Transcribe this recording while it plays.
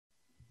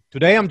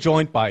Today I'm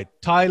joined by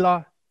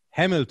Tyler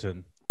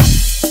Hamilton.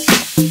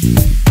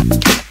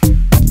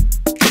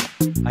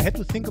 I had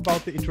to think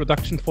about the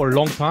introduction for a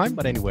long time,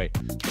 but anyway.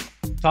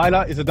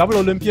 Tyler is a double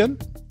Olympian,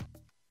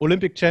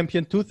 Olympic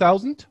champion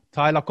 2000.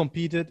 Tyler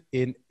competed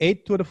in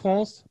 8 Tour de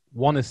France,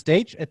 won a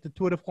stage at the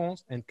Tour de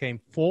France, and came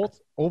 4th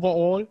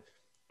overall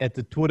at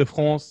the Tour de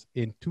France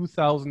in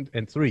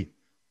 2003.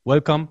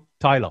 Welcome,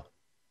 Tyler.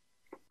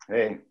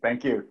 Hey,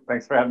 thank you.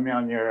 Thanks for having me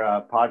on your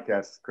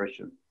podcast,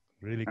 Christian.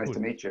 Really nice cool. to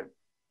meet you.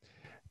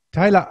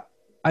 Tyler,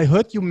 I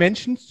heard you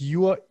mentioned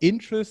your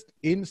interest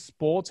in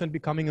sports and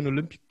becoming an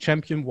Olympic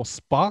champion was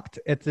sparked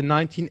at the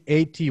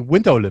 1980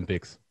 Winter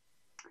Olympics.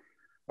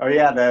 Oh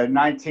yeah, the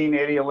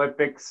 1980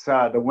 Olympics,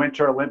 the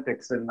Winter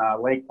Olympics in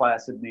Lake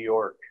Placid, New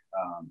York.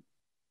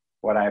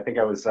 I think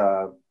I was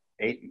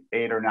 8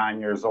 or 9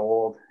 years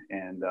old,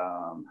 and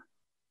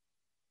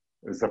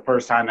it was the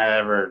first time I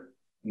ever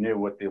knew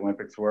what the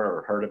Olympics were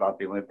or heard about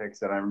the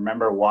Olympics. And I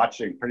remember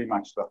watching pretty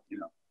much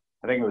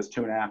I think it was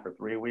 2.5 or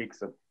 3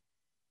 weeks of,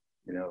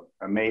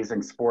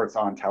 amazing sports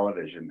on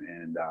television.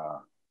 And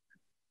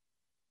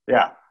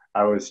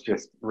I was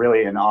just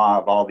really in awe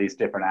of all these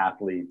different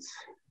athletes.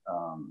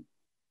 And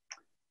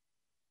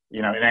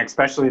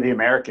especially the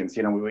Americans.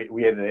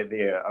 We had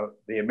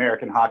the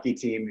American hockey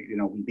team.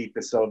 We beat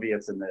the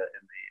Soviets in the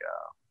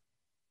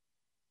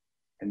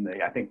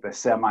I think the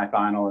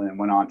semifinal, and then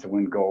went on to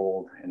win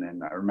gold. And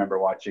then I remember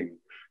watching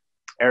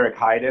Eric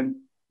Heiden,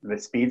 the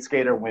speed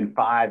skater, win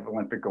 5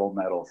 Olympic gold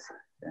medals.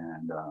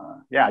 And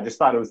I just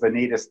thought it was the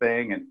neatest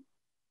thing.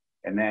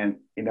 And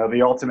then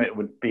the ultimate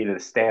would be to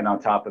stand on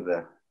top of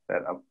that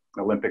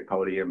Olympic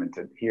podium and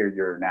to hear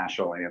your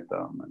national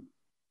anthem.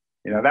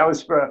 And that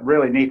was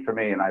really neat for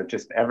me. And I've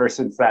just, ever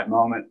since that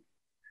moment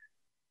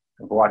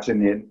of watching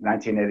the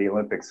 1980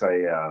 Olympics,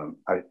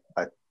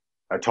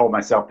 I told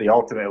myself the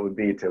ultimate would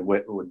be to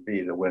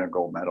win a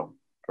gold medal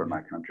for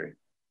my country.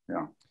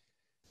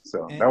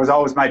 So that was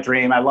always my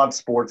dream. I loved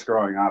sports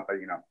growing up. But,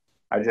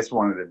 I just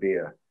wanted to be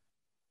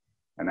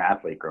an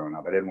athlete growing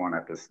up. I didn't want to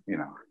have to,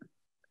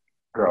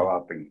 grow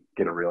up and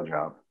get a real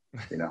job,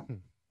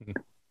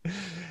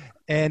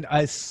 And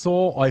I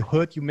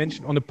heard you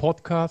mention on the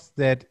podcast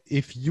that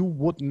if you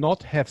would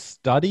not have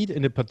studied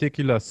in a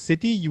particular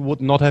city, you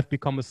would not have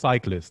become a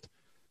cyclist,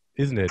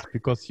 isn't it?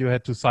 Because you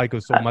had to cycle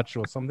so much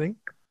or something?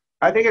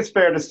 I think it's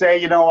fair to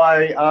say,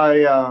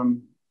 I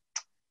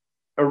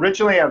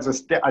originally I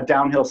was a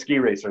downhill ski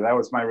racer. That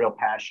was my real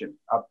passion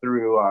up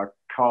through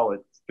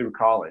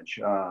college.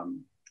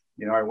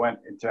 I went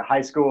into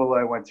high school.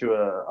 I went to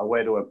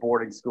away to a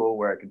boarding school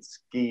where I could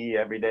ski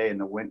every day in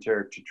the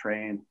winter to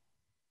train.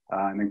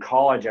 And in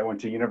college, I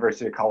went to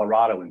University of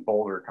Colorado in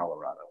Boulder,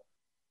 Colorado.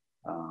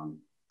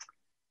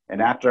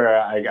 And after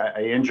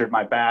I injured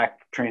my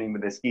back training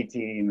with the ski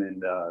team,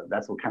 and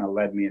that's what kind of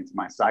led me into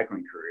my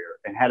cycling career.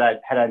 And had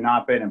I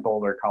not been in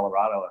Boulder,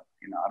 Colorado,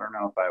 I don't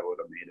know if I would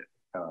have made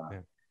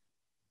it.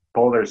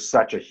 Boulder is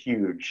such a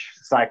huge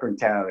cycling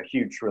town, a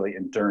huge, really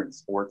endurance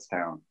sports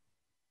town.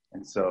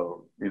 And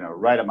so,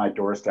 right at my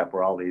doorstep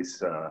were all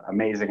these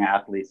amazing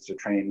athletes to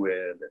train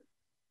with,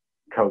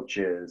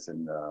 coaches,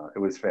 and it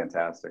was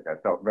fantastic. I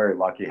felt very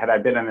lucky. Had I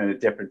been in a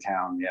different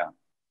town,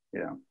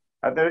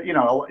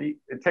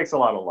 it takes a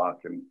lot of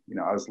luck, and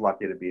I was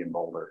lucky to be in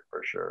Boulder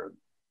for sure.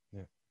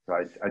 Yeah. So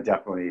I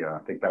definitely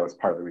think that was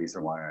part of the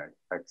reason why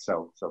I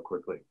excelled so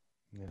quickly.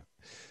 Yeah.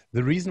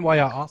 The reason why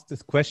I asked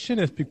this question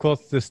is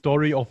because the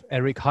story of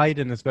Eric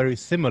Heiden is very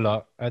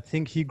similar. I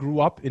think he grew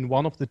up in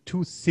one of the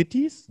 2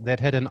 cities that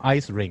had an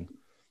ice rink.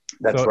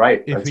 That's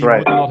right. If he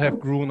would not have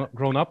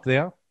grown up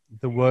there,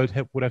 the world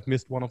would have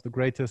missed one of the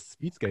greatest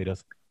speed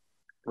skaters.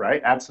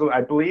 Right, absolutely.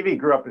 I believe he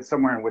grew up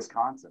somewhere in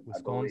Wisconsin,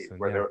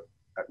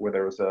 where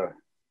there was a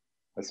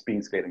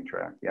speed skating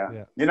track.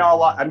 Yeah. A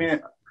lot. I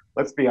mean,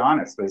 let's be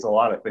honest. There's a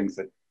lot of things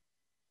that,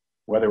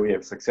 whether we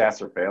have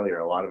success or failure,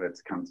 a lot of it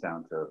comes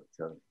down to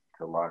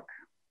luck.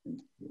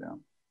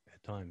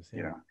 At times,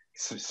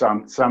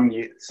 some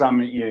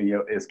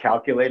is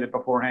calculated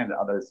beforehand,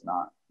 others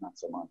not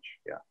so much.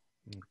 Yeah.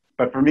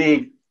 But for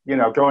me,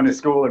 going to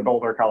school in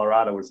Boulder,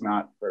 Colorado was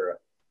not for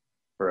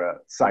a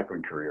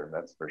cycling career.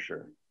 That's for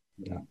sure.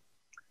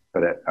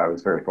 But I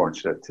was very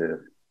fortunate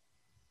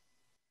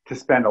to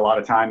spend a lot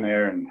of time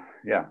there, and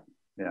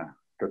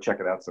go check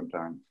it out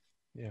sometime.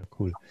 Yeah,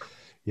 cool.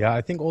 Yeah,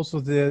 I think also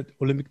the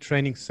Olympic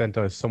Training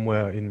Center is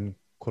somewhere in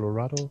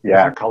Colorado.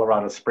 Yeah,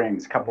 Colorado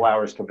Springs, a couple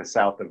hours to the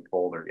south of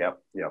Boulder.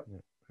 Yep. Yeah,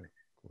 cool.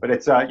 But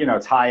it's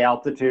it's high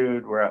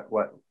altitude. We're at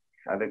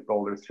I think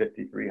Boulder's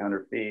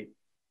 5,300 feet,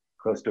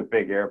 close to a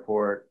big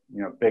airport.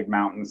 Big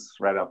mountains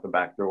right out the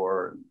back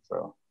door. And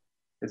so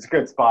it's a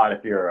good spot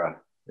if you're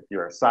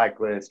a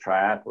cyclist,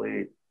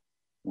 triathlete,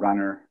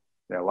 runner.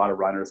 A lot of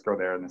runners go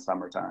there in the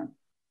summertime.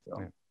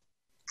 So,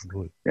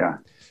 good. Yeah.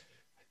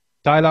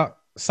 Tyler,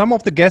 some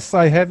of the guests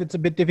I have, it's a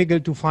bit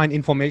difficult to find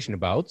information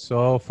about.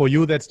 So for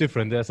you, that's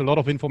different. There's a lot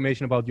of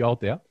information about you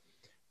out there.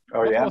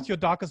 What was your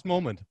darkest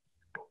moment?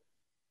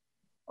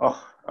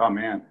 Oh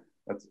man.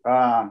 That's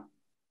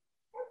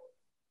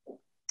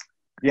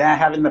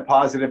having the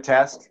positive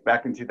test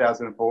back in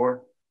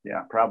 2004.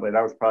 Yeah, probably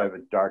that was probably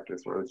the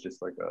darkest, where it was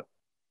just like a,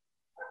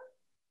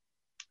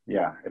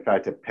 yeah, if I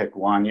had to pick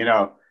one, you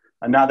know,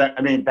 another,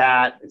 I mean,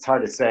 that, it's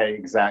hard to say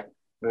exact,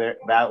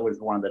 that was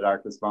one of the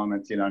darkest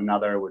moments. You know,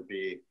 another would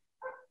be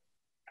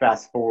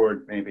fast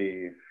forward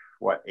maybe,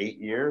 what, 8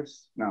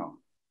 years? No,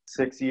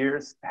 6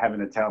 years, having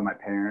to tell my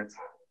parents,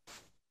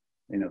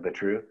 you know, the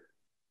truth.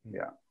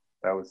 Yeah,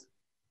 that was,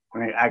 I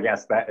mean, I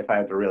guess that if I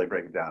had to really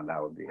break it down,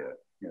 that would be it.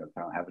 You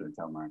know, having to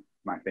tell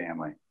my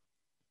family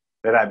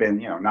that I've been,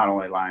 you know, not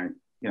only lying,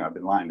 you know, I've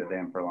been lying to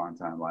them for a long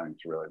time, lying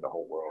to really the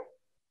whole world.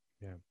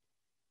 Yeah.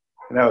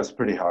 And that was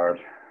pretty hard,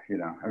 you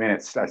know. I mean, I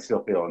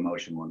still feel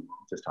emotion when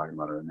just talking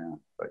about it right now.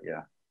 But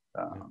yeah,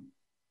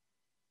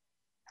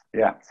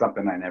 yeah,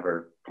 something I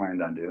never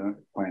planned on doing.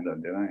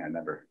 I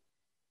never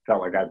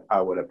felt like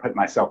I would have put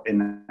myself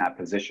in that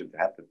position to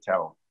have to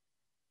tell,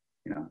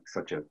 you know,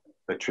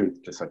 the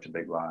truth to such a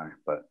big lie.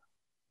 But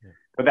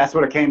that's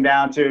what it came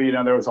down to. You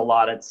know, there was a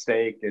lot at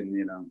stake, and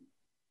you know,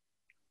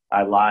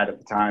 I lied at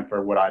the time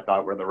for what I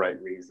thought were the right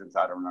reasons.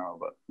 I don't know,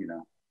 but you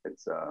know,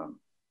 it's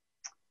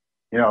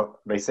you know,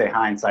 they say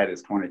hindsight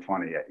is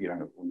 20/20. You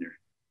know, when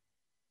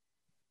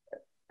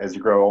as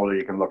you grow older,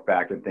 you can look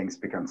back and things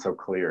become so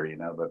clear. You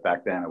know, but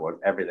back then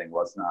everything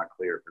was not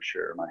clear for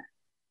sure.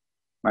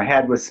 My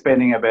head was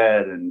spinning a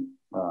bit, and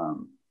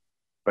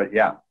but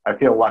yeah, I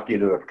feel lucky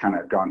to have kind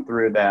of gone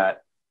through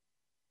that,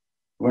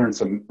 learned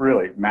some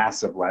really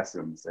massive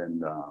lessons,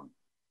 and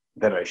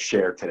that I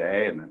share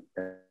today, and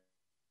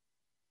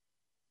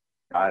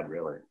God,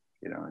 really,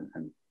 you know,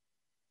 and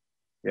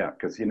yeah,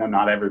 because you know,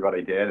 not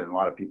everybody did, and a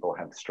lot of people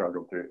have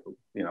struggled through.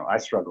 You know, I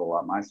struggle a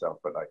lot myself,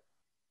 but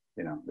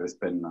you know, there's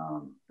been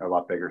a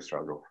lot bigger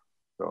struggle.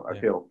 So I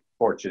feel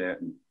fortunate,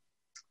 and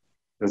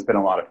there's been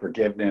a lot of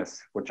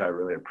forgiveness, which I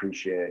really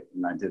appreciate,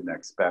 and I didn't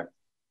expect.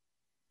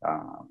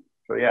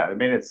 So yeah, I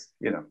mean, it's,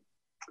 you know,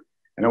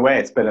 in a way,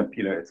 it's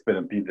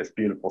been this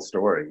beautiful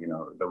story. You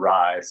know, the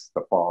rise,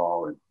 the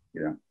fall, and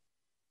you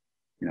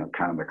know,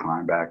 kind of the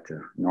climb back to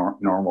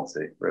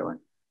normalcy, really.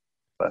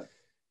 But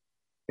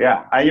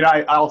yeah,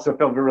 I also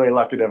feel really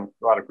lucky to have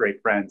a lot of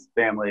great friends,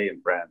 family,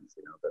 and friends,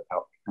 you know, that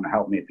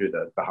help me through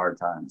the hard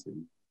times.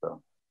 And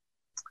so,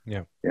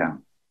 yeah.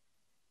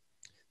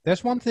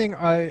 There's one thing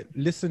I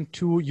listened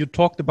to. You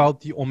talked about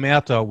the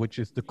Omerta, which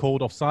is the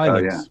code of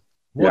silence. Oh, yeah.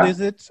 What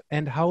is it,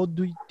 and how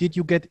did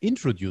you get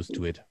introduced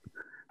to it?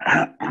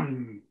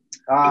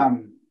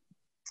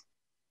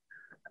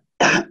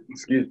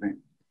 Excuse me.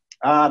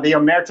 The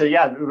Omerta, the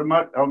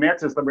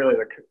Omerta is really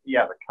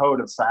the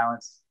code of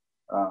silence.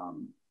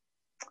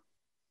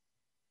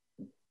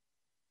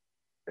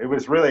 It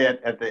was really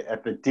at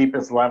the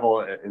deepest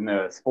level in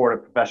the sport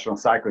of professional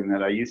cycling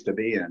that I used to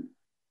be in,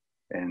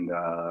 and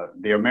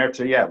the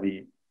Omerta,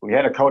 we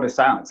had a code of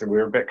silence, and we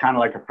were a bit kind of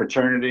like a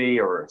fraternity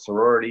or a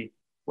sorority,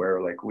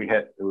 where like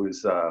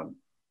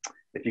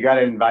if you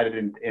got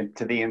invited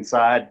into the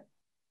inside,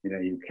 you know,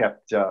 you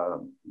kept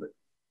the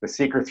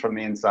secrets from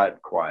the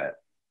inside quiet,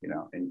 you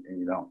know, and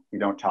you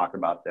don't talk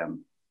about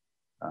them,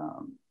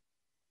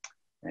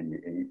 and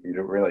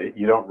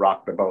you don't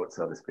rock the boat,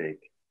 so to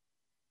speak.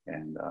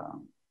 And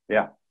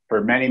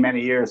for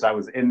many years I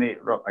was in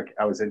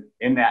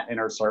that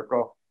inner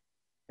circle,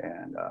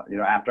 and you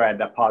know, after I had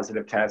that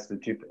positive test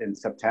in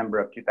September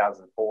of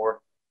 2004,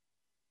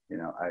 you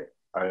know,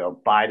 I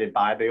abided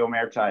by the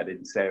Omerta. I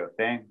didn't say a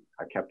thing.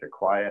 I kept it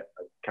quiet.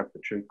 I kept the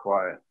truth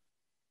quiet.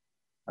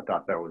 I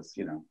thought that was,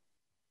 you know,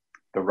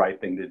 the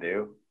right thing to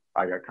do.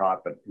 I got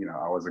caught, but you know,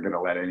 I wasn't going to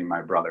let any of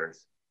my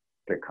brothers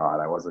get caught.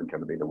 I wasn't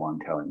going to be the one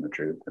telling the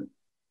truth. And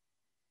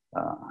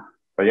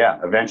but yeah,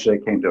 eventually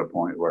it came to a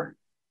point where,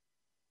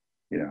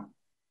 you know,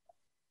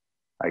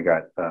 I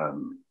got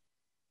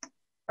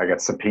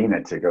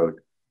subpoenaed to go,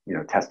 you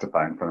know,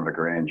 testify in front of a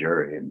grand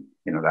jury, and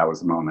you know, that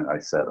was the moment I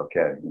said,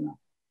 okay, you know,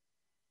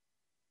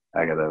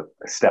 I got to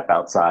step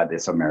outside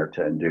this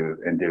Omerta and do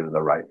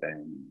the right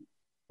thing.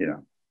 You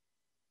know,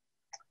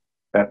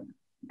 that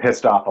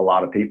pissed off a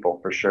lot of people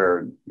for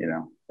sure, you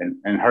know,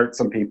 and hurt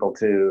some people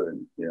too.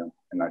 And, you know,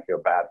 and I feel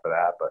bad for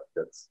that, but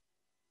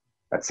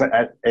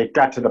it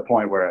got to the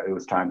point where it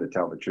was time to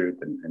tell the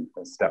truth and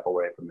step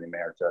away from the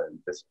Omerta and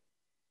just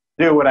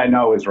do what I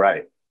know is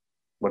right.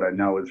 What I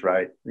know is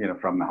right, you know,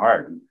 from the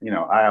heart. And, you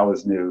know, I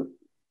always knew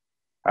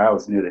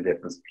the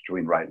difference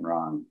between right and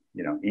wrong,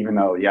 you know, even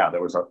though,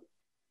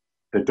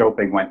 the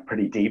doping went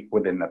pretty deep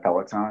within the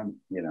peloton,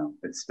 you know,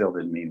 it still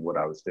didn't mean what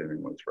I was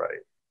doing was right.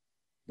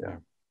 Yeah.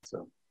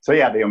 So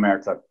yeah, the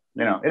Omerta,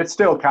 you know, it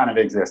still kind of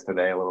exists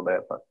today a little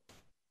bit, but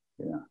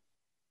you know,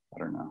 I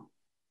don't know.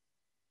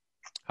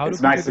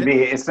 It's nice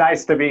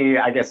to be,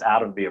 I guess,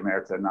 out of the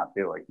Omerta and not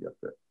feel like you have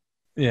to.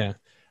 Yeah.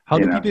 How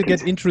do people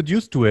get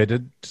introduced to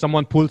it?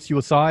 Someone pulls you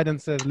aside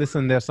and says,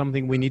 listen, there's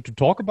something we need to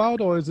talk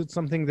about, or is it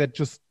something that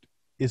just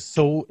is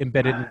so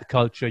embedded in the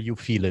culture you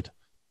feel it?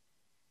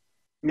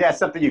 Yeah,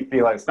 something you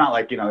feel. It's not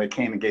like, you know, they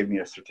came and gave me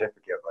a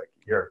certificate, like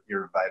you're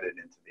invited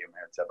into the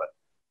Omerta. But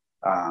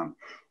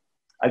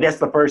I guess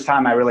the first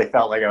time I really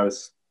felt like I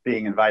was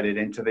being invited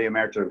into the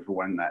Omerta was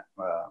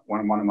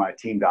when one of my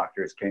team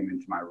doctors came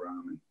into my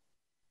room and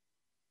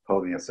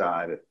pulled me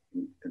aside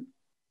and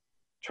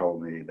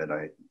told me that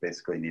I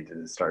basically needed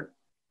to start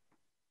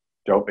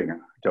doping a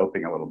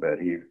little bit.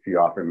 He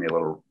offered me a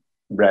little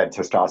red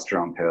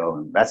testosterone pill,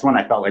 and that's when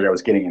I felt like I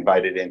was getting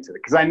invited into it,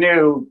 because I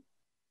knew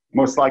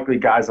most likely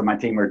guys on my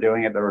team were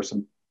doing it. There were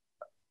some,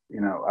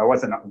 I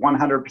wasn't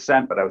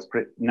 100%, but I was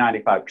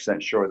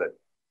 95% sure that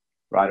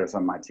riders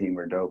on my team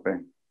were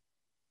doping.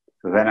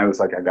 So then I was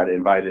like, I got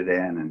invited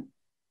in,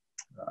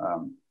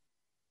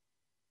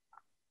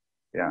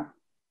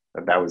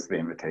 and that was the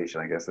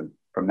invitation, I guess. And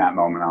from that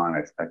moment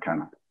on, I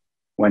kind of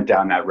went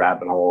down that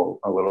rabbit hole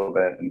a little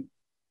bit,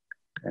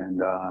 and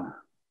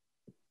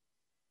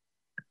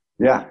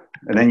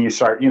then you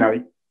start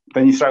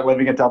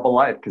living a double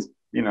life, because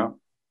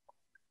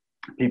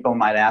people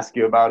might ask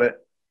you about it,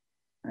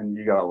 and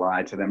you gotta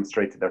lie to them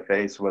straight to their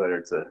face, whether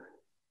it's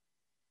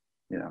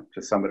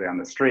just somebody on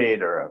the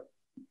street or a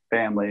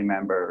family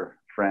member,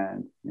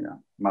 friend,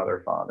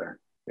 mother, father.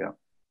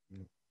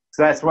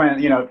 So that's when,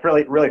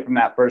 really from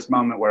that first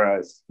moment where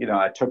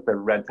I took the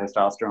red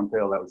testosterone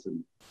pill. That was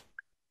in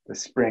the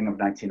spring of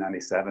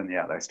 1997.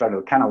 Yeah, I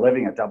started kind of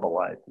living a double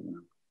life,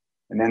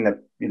 and then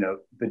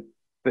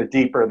the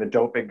deeper the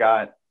doping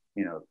got,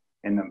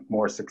 and the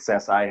more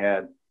success I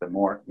had, the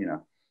more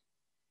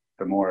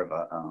of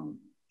a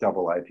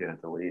double life you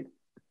had to lead.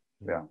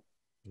 Yeah.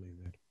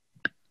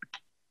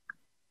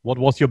 What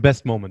was your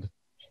best moment?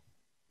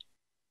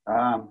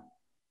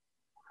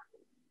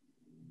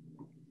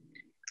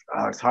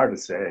 It's hard to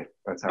say.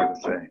 That's hard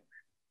to say.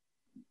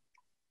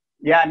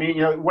 Yeah, I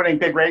mean, winning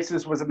big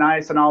races was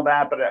nice and all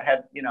that, but it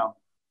had, it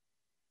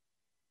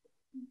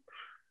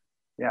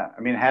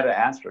had an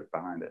asterisk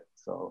behind it.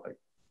 So,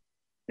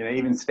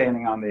 even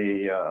standing on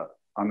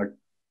the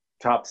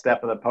top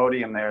step of the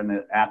podium there in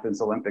the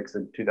Athens Olympics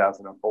in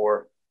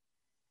 2004,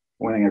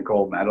 winning a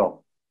gold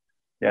medal.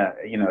 Yeah,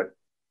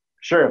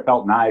 sure, it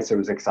felt nice. It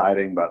was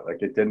exciting, but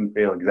it didn't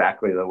feel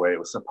exactly the way it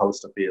was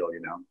supposed to feel.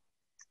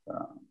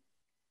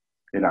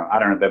 I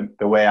don't know,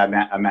 the way I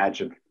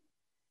imagined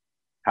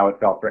how it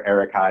felt for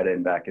Eric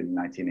Heiden back in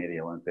 1980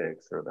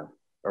 Olympics,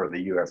 or the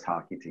U.S.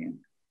 hockey team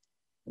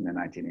in the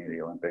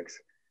 1980 Olympics.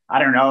 I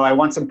don't know. I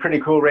won some pretty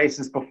cool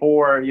races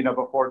before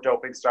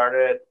doping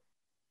started.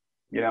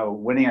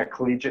 Winning a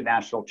collegiate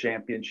national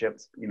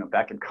championships,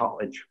 back in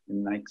college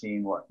in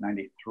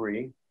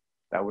 93.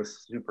 That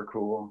was super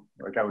cool.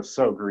 I was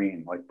so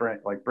green,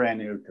 brand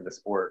new to the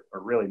sport,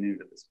 or really new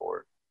to the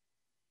sport.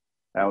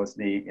 That was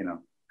neat.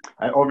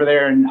 Over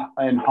there in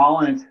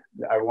Holland,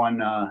 I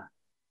won a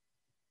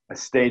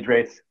stage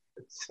race.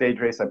 I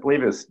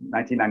believe it was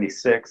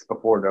 1996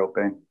 before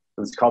doping.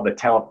 It was called the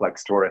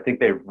Teleflex Tour. I think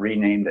they've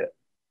renamed it.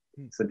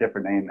 It's a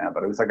different name now,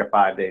 but it was like a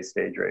 5-day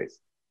stage race.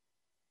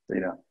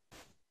 So,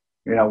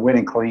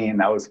 winning clean,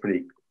 that was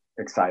pretty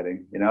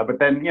exciting, but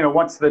then,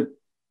 once the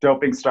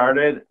doping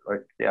started, I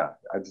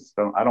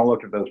don't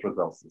look at those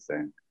results the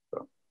same.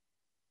 So,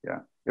 yeah,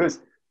 it was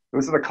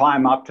the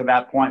climb up to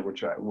that point,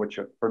 which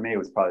for me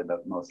was probably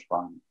the most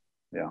fun.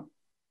 Yeah.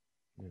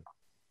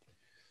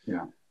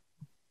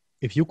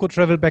 If you could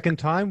travel back in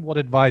time, what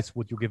advice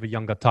would you give a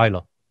younger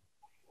Tyler?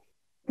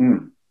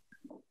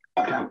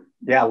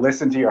 Yeah,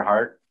 listen to your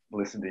heart.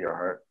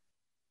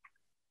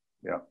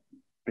 Yeah,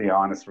 be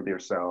honest with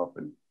yourself,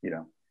 and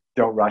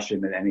don't rush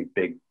into any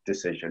big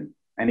decision.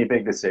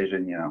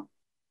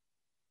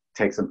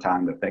 Take some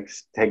time to think.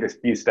 Take a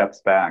few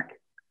steps back.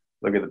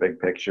 Look at the big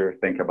picture.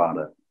 Think about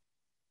it.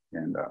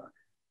 And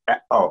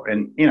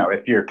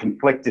if you're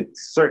conflicted,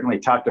 certainly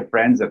talk to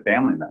friends and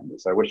family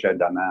members. I wish I'd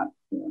done that.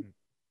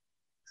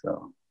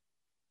 So,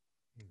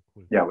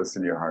 yeah,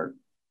 listen to your heart.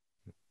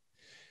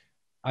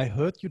 I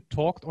heard you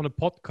talked on a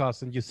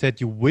podcast, and you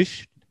said you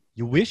wished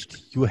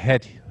you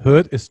had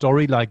heard a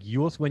story like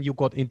yours when you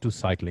got into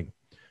cycling.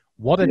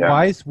 What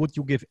advice would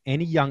you give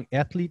any young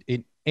athlete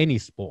in any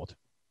sport?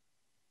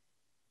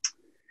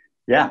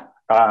 Yeah,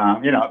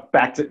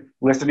 back to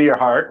listen to your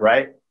heart,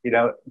 right?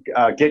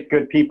 Get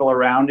good people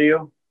around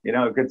you.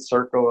 A good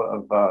circle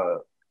of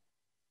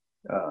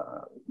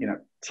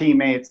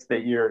teammates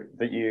that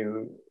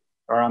you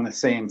are on the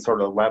same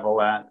sort of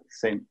level at,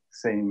 same.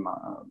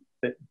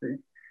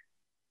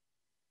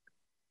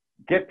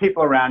 Get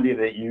people around you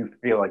that you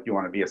feel like you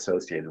want to be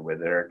associated with,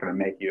 that are going to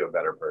make you a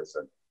better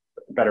person,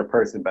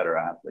 better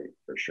athlete,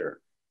 for sure.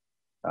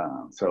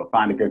 So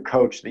find a good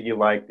coach that you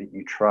like, that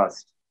you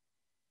trust.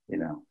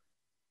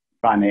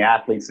 Find the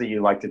athletes that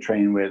you like to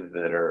train with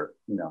that are,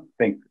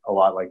 think a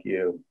lot like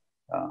you.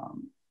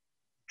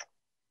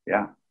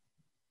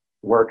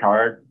 Work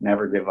hard,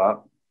 never give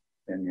up,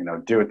 and,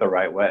 do it the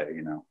right way.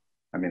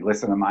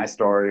 Listen to my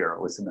story, or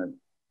listen to,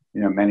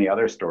 many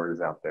other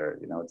stories out there.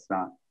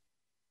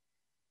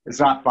 It's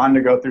not fun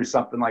to go through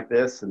something like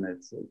this, and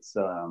it's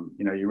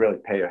you really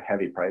pay a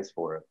heavy price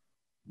for it.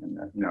 And,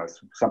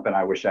 it's something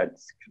I wish I'd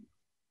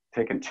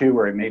taken 2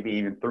 or maybe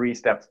even 3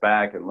 steps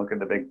back and look at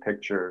the big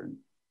picture, and,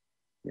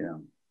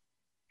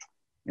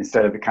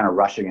 instead of kind of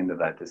rushing into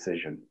that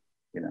decision,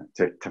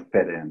 to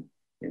fit in.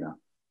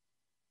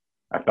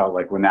 I felt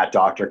like when that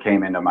doctor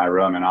came into my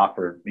room and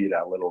offered me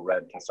that little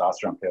red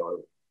testosterone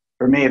pill,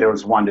 for me, there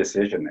was one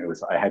decision. It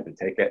was, I had to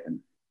take it, and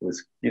it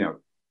was, you know,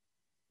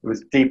 it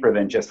was deeper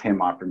than just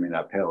him offering me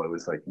that pill. It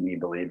was like me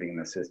believing in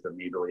the system,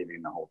 me believing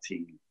in the whole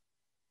team,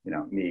 you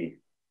know, me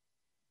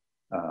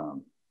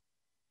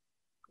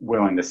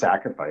willing to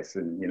sacrifice.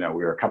 And, you know,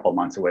 we were a couple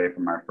months away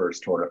from our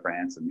first Tour de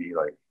France, and me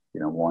like,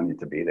 you know, wanting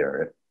to be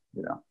there, if,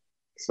 you know,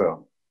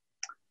 so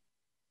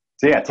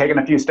yeah, taking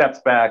a few steps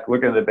back,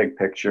 looking at the big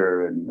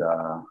picture, and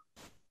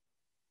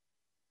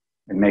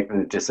making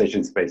the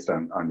decisions based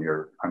on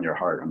your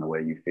heart, on the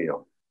way you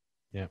feel.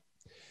 Yeah.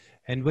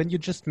 And when you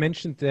just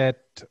mentioned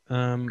that,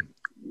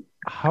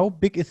 how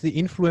big is the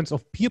influence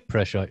of peer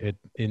pressure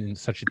in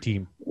such a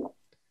team?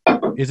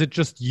 Is it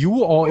just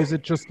you, or is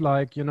it just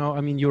like, you know,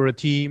 I mean, you're a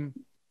team,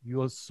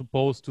 you're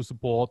supposed to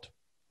support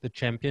the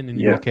champion in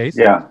your case.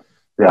 Yeah.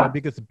 How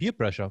big is the peer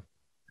pressure?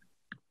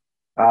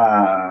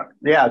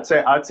 Yeah,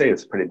 I'd say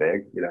it's pretty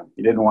big. You know,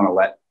 you didn't want to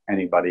let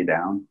anybody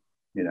down.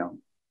 You know,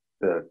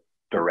 the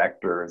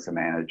directors, the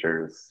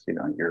managers. You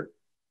know, your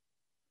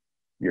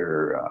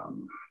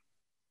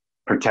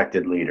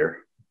protected leader.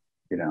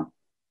 You know,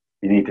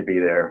 you need to be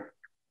there.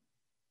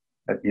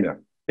 You know,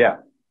 yeah.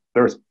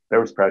 There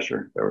was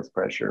pressure. There was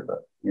pressure,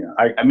 but you know,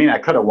 I mean, I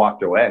could have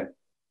walked away.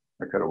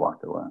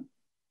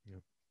 Yeah.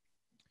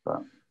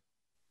 But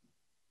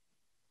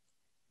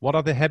what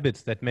are the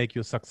habits that make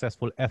you a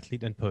successful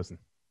athlete and person?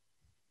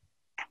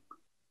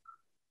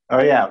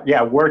 Oh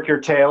yeah. Work your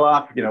tail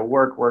off. You know,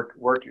 work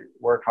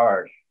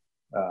hard,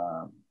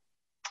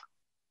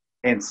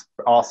 and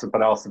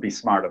also be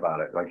smart about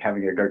it. Like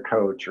having a good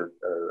coach or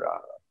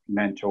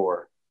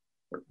mentor,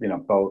 or, you know,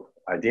 both.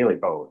 Ideally,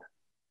 both.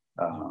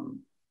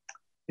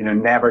 You know,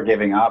 never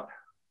giving up.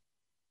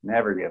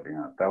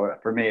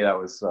 For me, that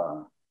was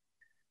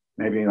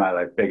maybe my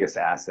like biggest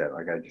asset.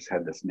 Like I just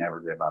had this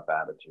never give up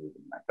attitude,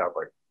 and I felt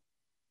like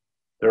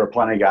there were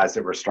plenty of guys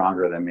that were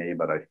stronger than me,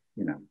 but I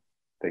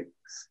think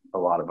a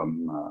lot of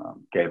them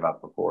gave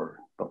up before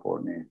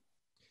me.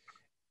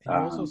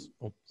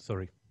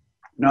 Sorry.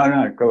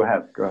 No, go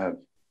ahead.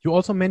 You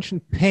also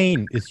mentioned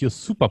pain is your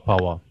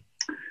superpower.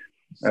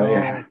 So,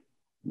 yeah.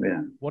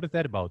 What is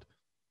that about?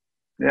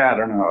 Yeah, I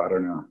don't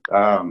know.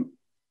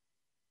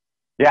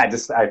 Yeah,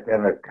 I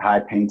have a high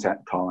pain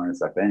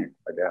tolerance, I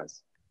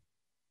guess.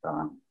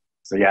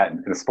 So yeah,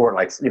 in a sport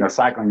like, you know,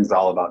 cycling is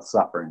all about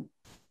suffering,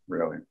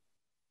 really.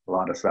 A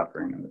lot of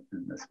suffering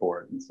in the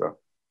sport. And so,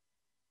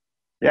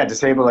 yeah,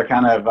 just able to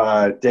kind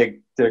of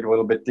dig a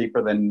little bit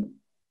deeper than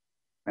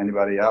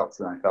anybody else.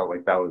 And I felt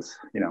like that was,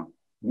 you know,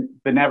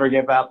 the never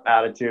give up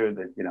attitude,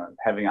 that, you know,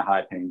 having a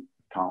high pain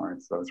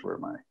tolerance, those were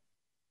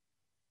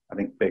I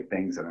think, big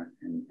things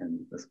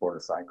in the sport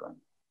of cycling.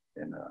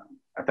 And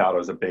I thought it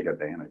was a big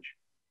advantage.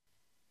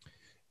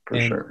 For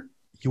sure.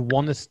 You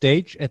won a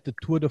stage at the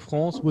Tour de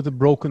France with a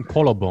broken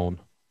collarbone.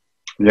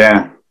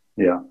 Yeah.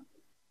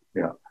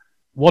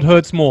 What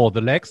hurts more, the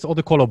legs or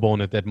the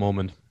collarbone at that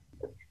moment?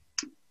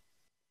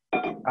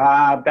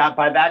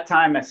 By that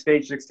time at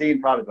stage 16,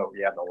 probably the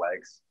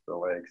legs.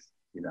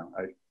 You know,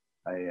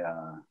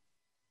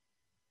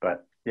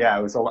 but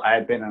yeah, I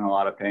had been in a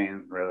lot of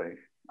pain really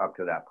up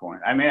to that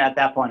point. I mean, at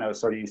that point, I was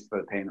so used to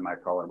the pain in my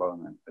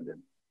collarbone that it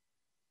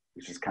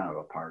was just kind of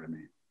a part of me.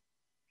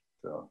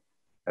 So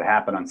it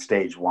happened on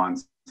stage 1,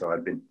 so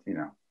I'd been, you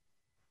know,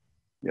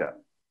 yeah.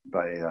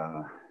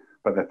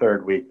 By the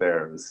third week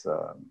there, it was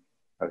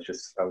I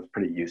was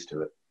pretty used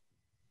to it.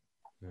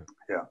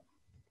 Yeah.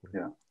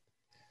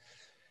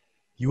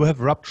 You have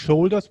rubbed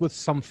shoulders with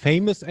some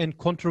famous and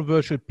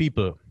controversial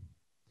people.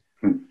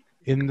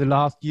 In the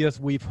last years,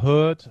 we've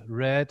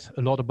read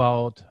a lot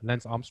about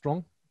Lance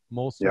Armstrong.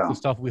 Most of the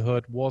stuff we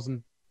heard was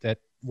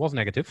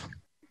negative.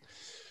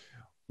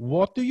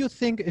 What do you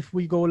think, if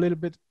we go a little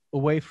bit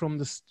away from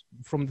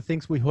the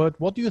things we heard,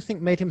 what do you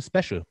think made him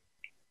special?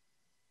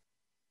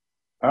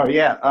 Oh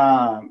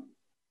yeah,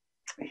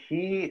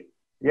 he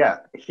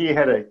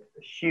had a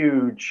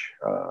huge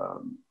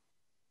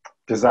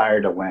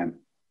desire to win.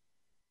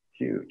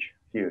 Huge.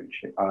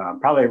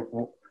 Probably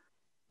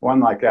one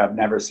like I've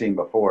never seen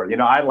before. You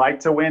know, I like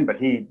to win, but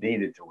he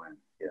needed to win.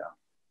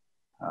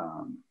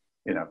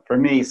 You know, for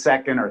me,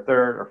 second or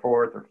third or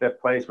fourth or fifth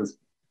place was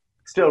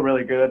still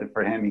really good. And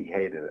for him, he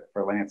hated it.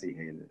 For Lance, he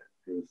hated it.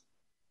 It was,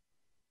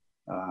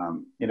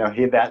 you know,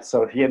 he had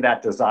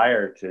that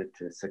desire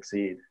to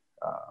succeed.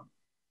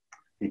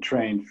 He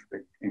trained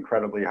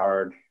incredibly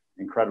hard,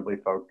 incredibly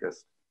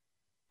focused.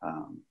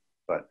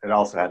 But it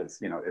also had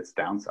its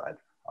downside,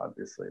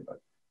 obviously. But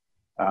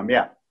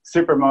yeah,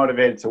 super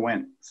motivated to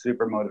win.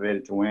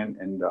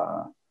 And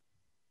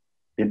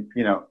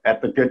you know,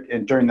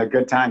 during the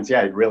good times,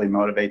 yeah, he'd really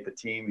motivate the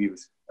team. He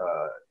was,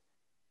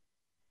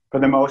 for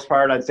the most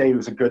part, I'd say he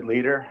was a good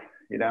leader.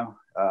 You know,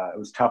 it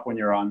was tough when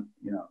you're on,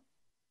 you know,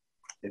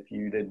 if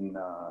you didn't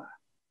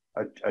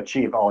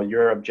achieve all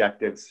your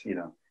objectives, you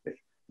know, if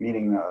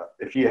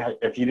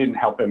you didn't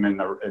help him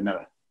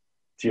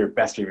to your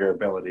best of your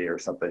ability or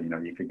something, you know,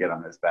 you could get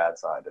on his bad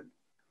side, and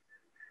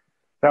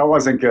that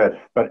wasn't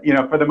good. But you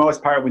know, for the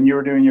most part, when you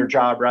were doing your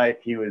job right,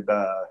 he was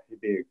a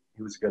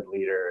good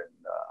leader, and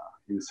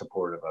he was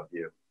supportive of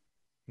you.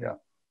 Yeah.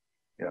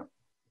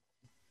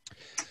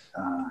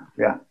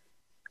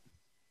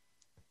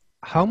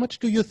 How much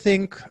do you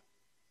think,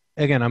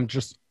 again, I'm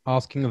just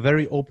asking a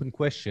very open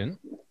question.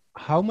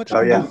 How much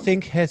do you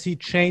think has he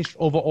changed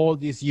over all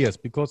these years?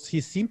 Because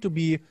he seemed to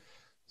be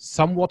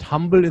somewhat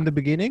humble in the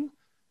beginning,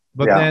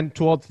 but then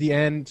towards the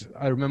end,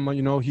 I remember,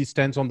 he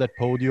stands on that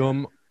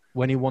podium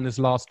when he won his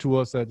last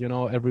tour, said,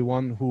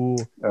 everyone who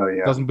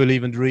doesn't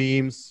believe in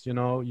dreams,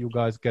 you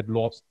guys get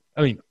lost.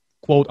 I mean,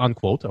 quote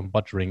unquote, I'm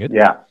butchering it.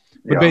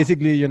 But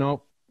basically,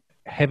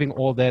 having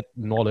all that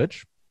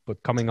knowledge,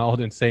 but coming out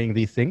and saying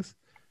these things,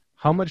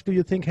 how much do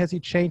you think has he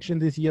changed in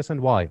these years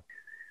and why?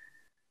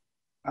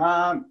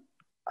 I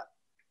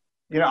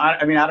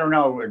don't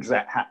know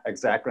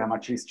exactly how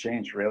much he's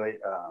changed, really.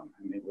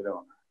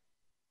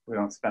 We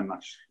don't spend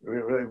much.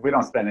 We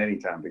don't spend any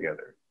time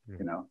together,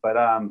 But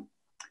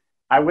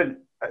I would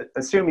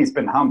assume he's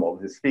been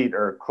humbled. His feet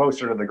are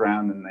closer to the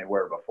ground than they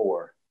were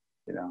before.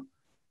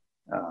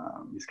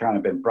 He's kind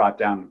of been brought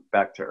down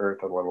back to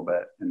earth a little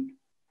bit, and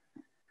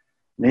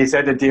he's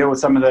had to deal with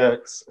some of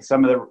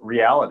the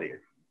reality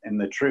and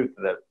the truth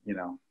that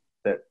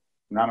that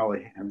not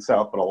only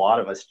himself but a lot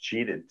of us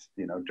cheated,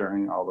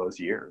 during all those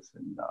years.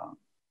 And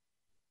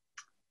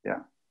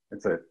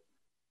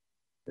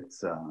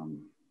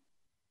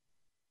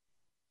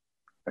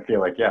I feel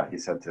like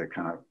he's had to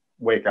kind of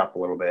wake up a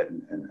little bit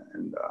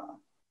and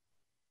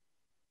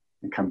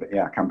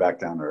come back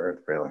down to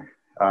earth, really.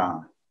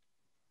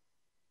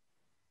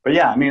 But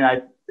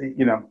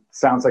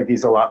sounds like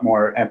he's a lot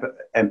more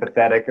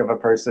empathetic of a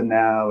person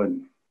now,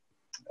 and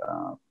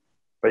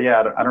but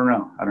I don't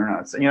know.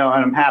 It's, and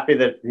I'm happy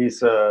that he's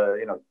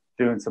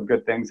doing some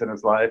good things in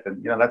his life,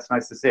 and that's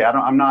nice to see.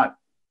 I'm not,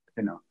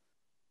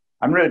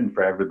 I'm rooting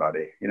for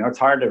everybody. It's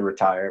hard to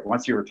retire.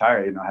 Once you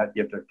retire, you have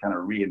to kind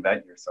of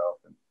reinvent yourself,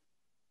 and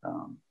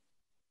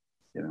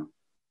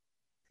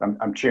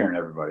I'm cheering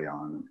everybody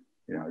on.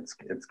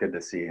 It's good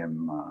to see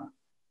him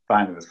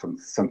finding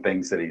some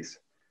things that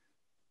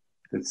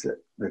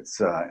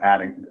that's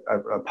adding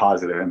a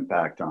positive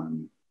impact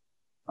on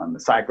the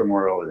cycling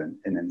world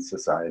and in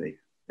society.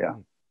 Yeah.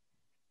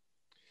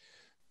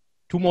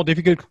 Two more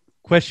difficult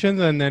questions,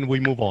 and then we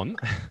move on.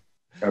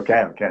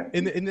 Okay.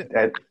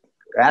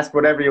 Ask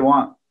whatever you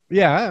want.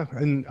 Yeah,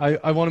 and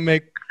I want to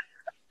make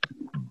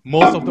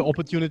most of the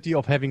opportunity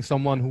of having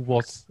someone who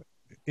was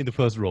in the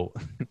first row.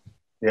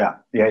 Yeah.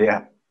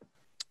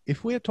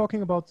 If we're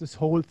talking about this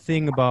whole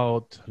thing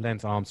about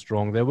Lance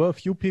Armstrong, there were a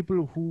few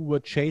people who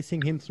were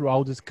chasing him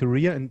throughout his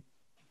career and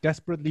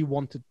desperately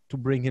wanted to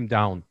bring him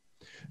down.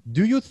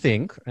 Do you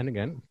think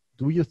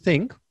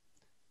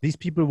these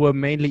people were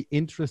mainly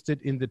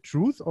interested in the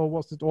truth, or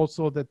was it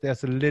also that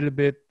there's a little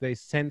bit, they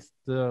sensed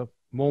the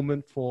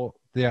moment for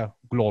their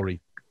glory?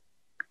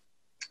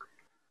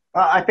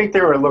 I think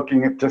they were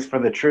looking just for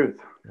the truth.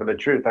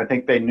 I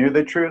think they knew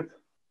the truth.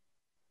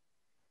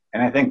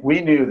 And I think we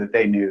knew that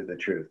they knew the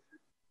truth.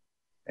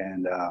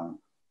 And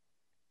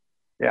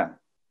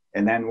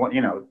and then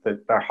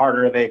the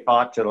harder they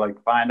fought to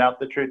find out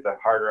the truth, the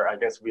harder I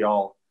guess we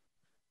all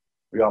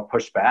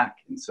pushed back.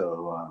 And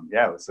so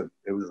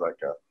it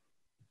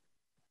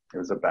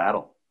was a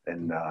battle,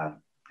 and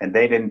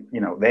they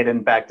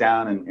didn't back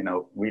down, and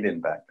we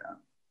didn't back down,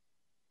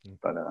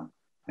 but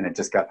and it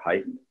just got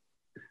heightened.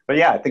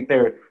 But I think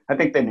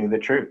they knew the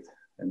truth,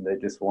 and they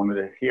just wanted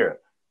to hear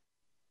it.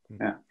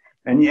 Yeah,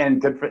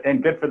 and good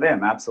for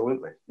them,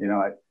 absolutely.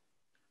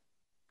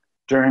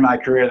 During my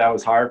career, that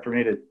was hard for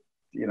me to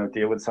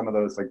deal with some of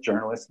those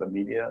journalists, the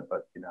media,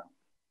 but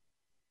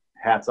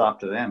hats off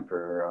to them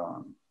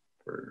for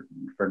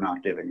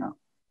not giving up.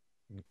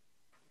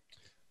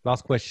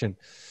 Last question.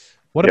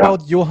 What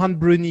about Johan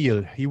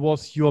Brunel? He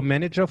was your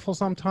manager for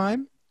some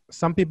time.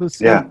 Some people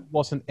say he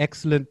was an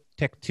excellent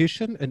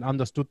tactician and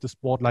understood the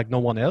sport like no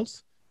one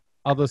else.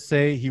 Others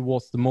say he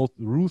was the most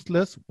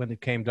ruthless when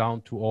it came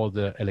down to all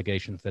the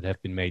allegations that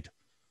have been made.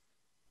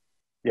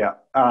 Yeah,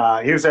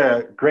 he was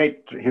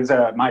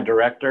my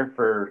director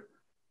for,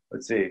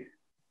 let's see,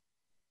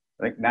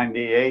 I think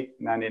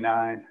 98,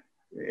 99.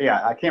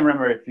 Yeah, I can't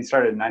remember if he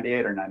started in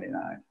 98 or 99.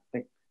 I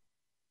think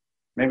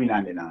maybe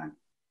 99.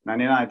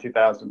 99,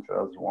 2000,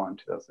 2001,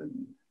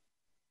 2000.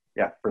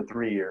 Yeah, for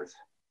 3 years.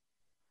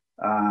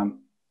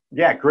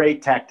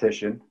 Great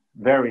tactician,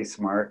 very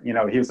smart. He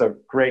was a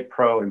great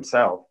pro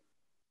himself.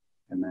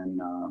 And then,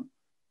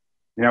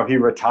 he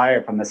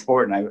retired from the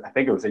sport, and I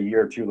think it was a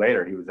year or two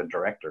later, he was a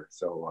director.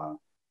 So,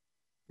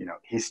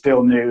 he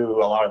still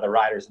knew a lot of the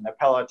riders in the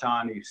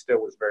peloton. He still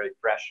was very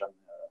fresh on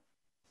the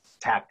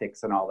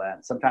tactics and all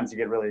that. Sometimes you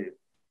get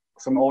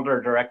some older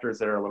directors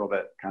that are a little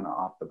bit kind of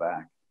off the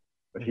back.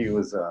 But he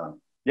was,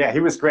 he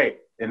was great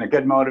and a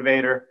good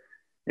motivator.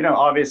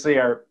 Obviously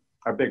our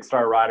big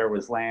star rider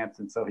was Lance,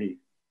 and so he,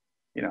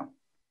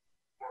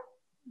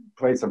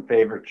 played some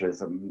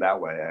favoritism that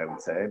way, I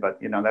would say. But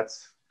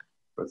that's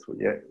what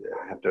you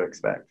have to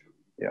expect.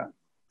 Yeah.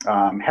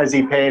 Has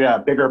he paid a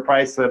bigger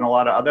price than a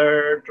lot of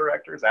other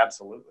directors?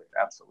 Absolutely.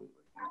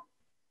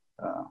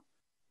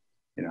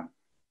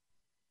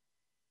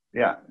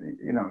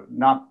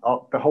 Not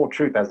all, the whole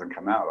truth hasn't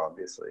come out,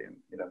 obviously, and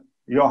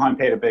Johan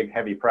paid a big,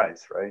 heavy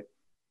price, right?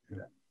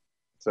 Yeah.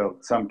 So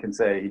some can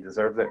say he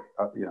deserves it.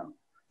 I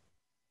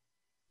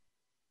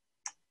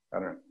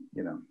don't,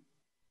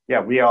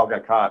 yeah, we all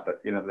got caught,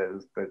 but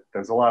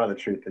there's a lot of the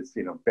truth that's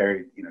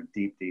buried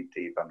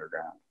deep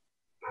underground.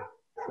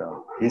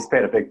 So he's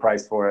paid a big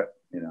price for it.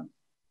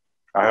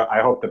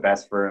 I hope the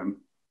best for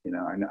him.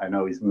 I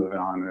know he's moving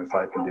on in his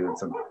life and doing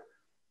some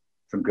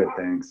good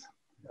things.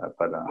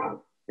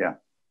 Yeah,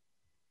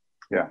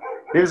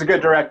 he was a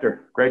good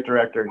director, great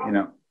director.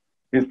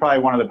 He was probably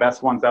one of the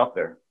best ones out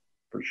there,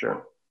 for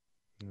sure.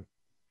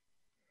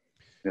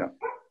 Yeah,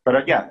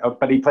 but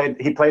but he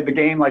played the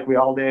game like we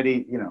all did.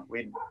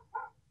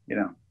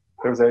 There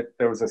was a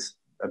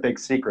big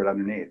secret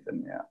underneath,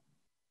 and yeah,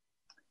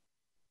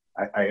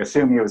 I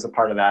assume he was a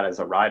part of that as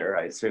a writer.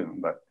 I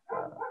assume, but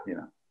he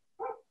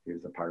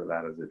was a part of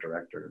that as a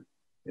director.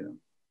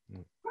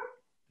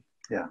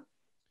 Yeah.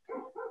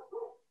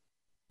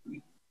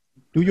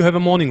 Do you have a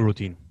morning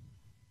routine?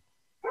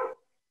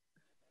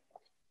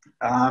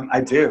 I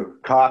do.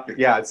 Coffee.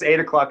 Yeah, it's 8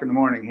 o'clock in the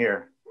morning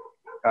here.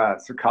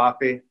 So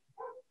coffee.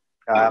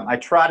 I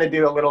try to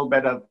do a little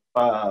bit of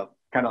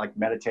kind of like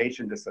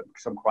meditation, just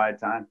some quiet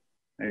time,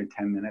 maybe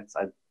 10 minutes.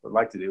 I would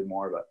like to do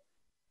more, but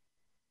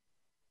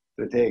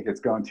the day gets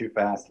going too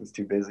fast. It's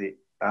too busy.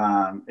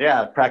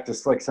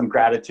 Practice like some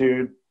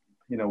gratitude,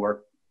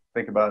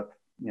 think about,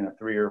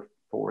 3 or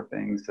 4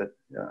 things that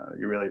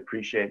you really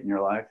appreciate in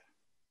your life.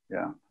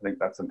 Yeah, I think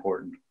that's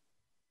important.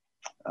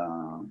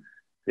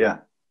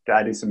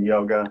 I do some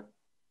yoga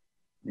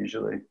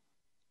usually.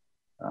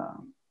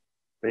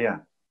 But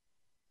yeah,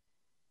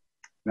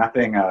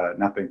 nothing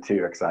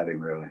too exciting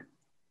really.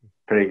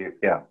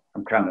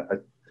 I'm kind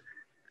of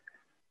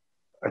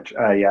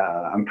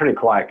I'm a pretty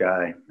quiet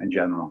guy in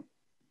general.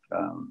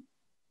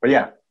 But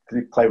yeah,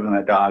 play with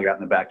my dog out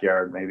in the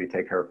backyard, maybe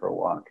take her for a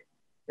walk.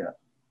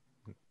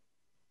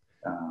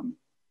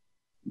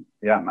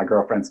 My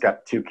girlfriend's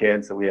got 2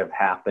 kids, so we have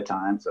half the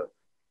time. So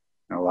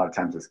a lot of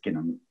times it's getting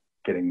them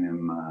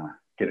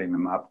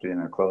up, getting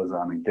their clothes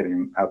on, and getting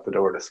them out the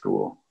door to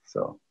school.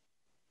 So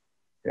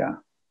yeah.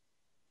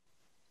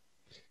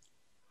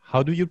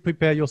 How do you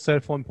prepare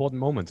yourself for important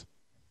moments?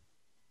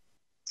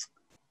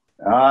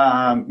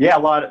 A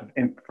lot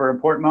for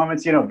important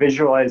moments,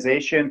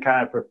 visualization,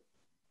 kind of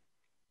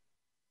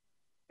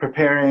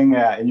preparing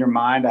in your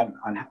mind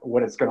on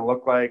what it's going to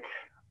look like,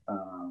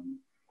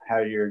 how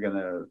you're going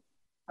to,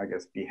 I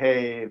guess,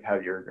 behave, how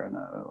you're going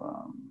to,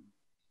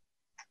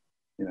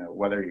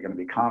 whether you're going to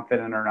be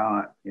confident or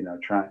not,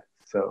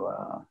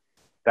 So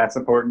that's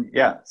important.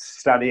 Yeah.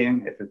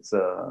 Studying, if it's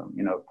a,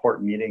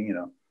 important meeting,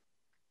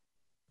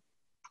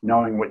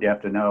 knowing what you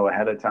have to know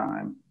ahead of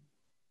time.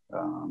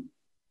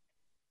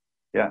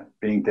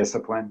 Being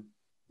disciplined.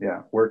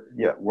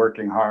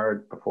 Working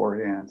hard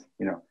beforehand,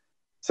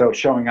 so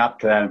showing up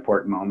to that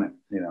important moment,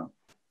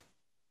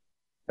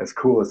 as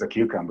cool as a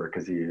cucumber,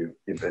 because you've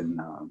been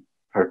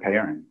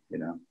preparing,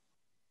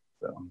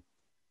 So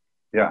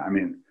yeah, I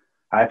mean,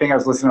 I think I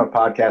was listening to a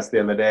podcast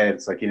the other day.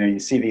 It's like, you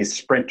see these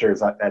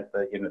sprinters at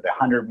the, the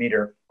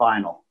 100-meter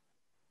final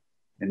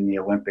in the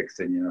Olympics,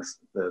 and,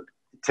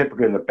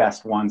 typically the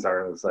best ones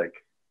are as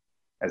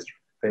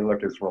they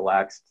look as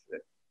relaxed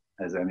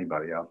as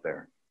anybody out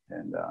there.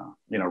 And,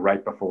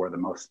 right before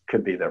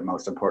could be their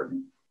most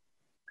important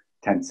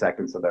 10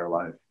 seconds of their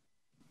life.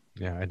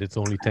 Yeah. And it's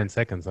only 10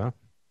 seconds, huh?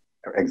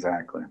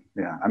 Exactly.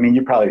 Yeah. I mean,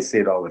 you probably see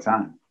it all the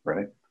time,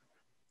 right?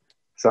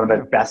 Some of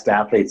the best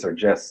athletes are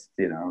just,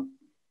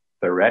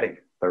 they're ready.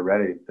 They're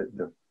ready.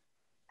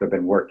 They've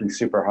been working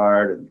super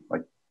hard, and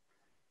like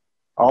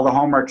all the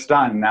homework's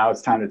done. Now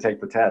it's time to take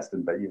the test.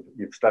 But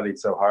you've studied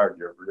so hard,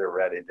 you're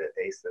ready to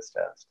ace this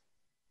test.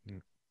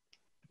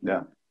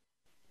 Yeah.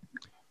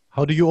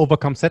 How do you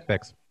overcome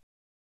setbacks?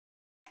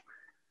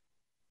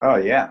 Oh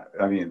yeah.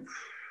 I mean,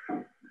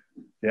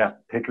 yeah,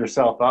 pick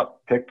yourself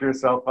up,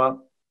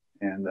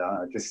 and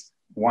just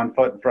one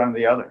foot in front of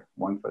the other,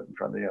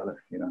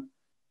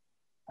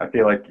 I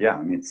feel like,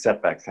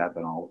 setbacks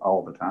happen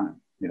all the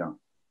time.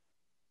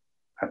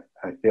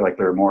 I feel like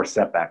there are more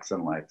setbacks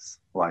in life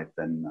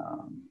than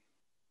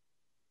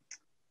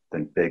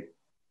big,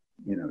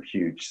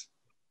 huge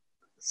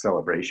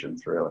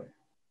celebrations, really.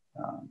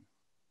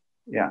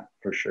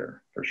 For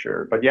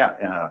sure. But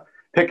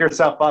pick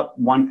yourself up,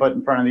 one foot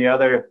in front of the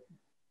other,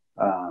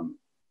 and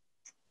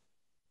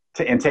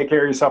take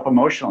care of yourself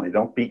emotionally.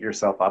 Don't beat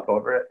yourself up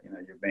over it.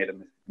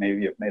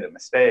 Maybe you've made a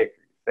mistake,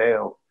 you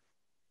failed,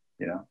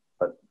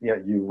 but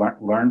you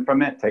learn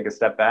from it, take a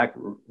step back,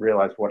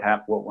 realize what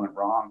happened, what went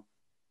wrong,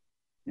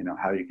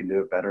 how you can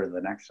do it better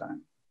the next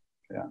time.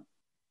 Yeah.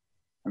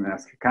 I mean,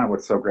 that's kind of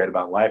what's so great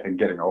about life and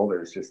getting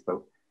older is just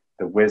the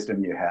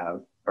wisdom you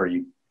have, or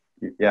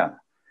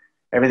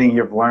everything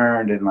you've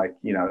learned, and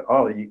you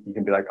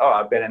can be like, oh,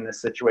 I've been in this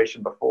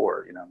situation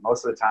before.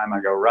 Most of the time I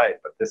go right,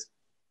 but this,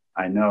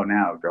 I know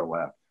now, go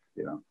left,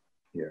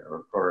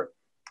 or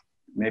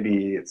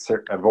maybe it's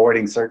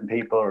avoiding certain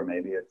people, or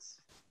maybe it's,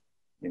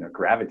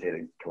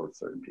 gravitating towards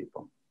certain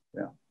people.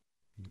 Yeah.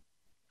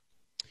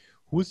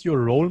 Who's your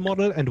role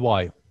model and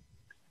why?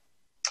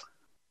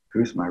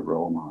 Who's my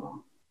role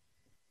model?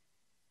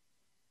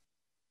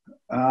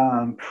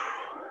 Um,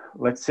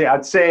 let's see.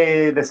 I'd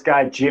say this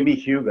guy Jimmy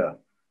Huga.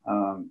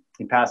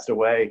 He passed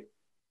away.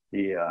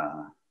 He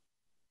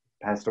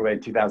passed away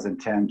in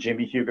 2010.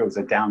 Jimmy Huga was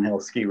a downhill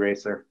ski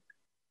racer.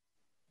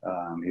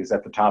 He was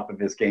at the top of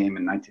his game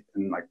in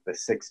like the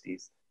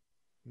 60s.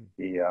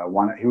 He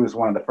was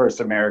one of the first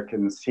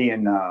Americans. He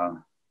and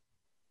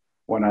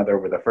one other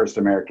were the first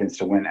Americans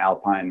to win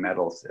alpine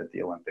medals at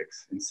the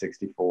Olympics in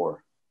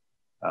 '64.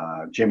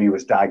 Jimmy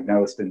was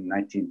diagnosed in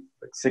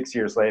 6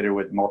 years later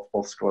with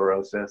multiple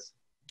sclerosis.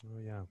 Oh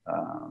yeah.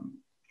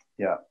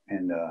 Yeah,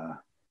 and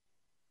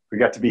we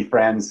got to be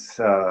friends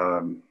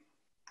for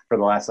the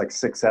last like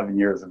 6-7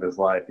 years of his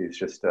life. He's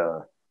just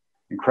a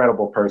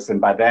incredible person.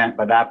 By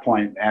that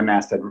point,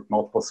 MS had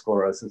multiple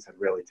sclerosis had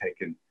really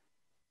taken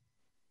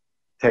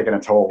a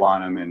toll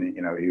on him, and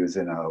he was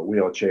in a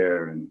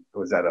wheelchair and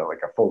was at a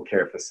full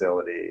care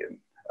facility, and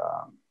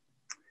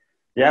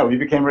yeah, we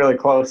became really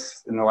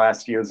close in the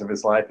last years of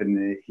his life,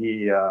 and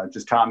he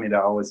just taught me to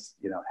always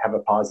have a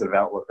positive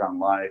outlook on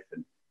life.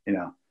 And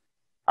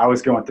I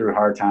was going through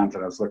hard times,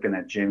 and I was looking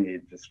at Jimmy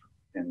just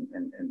and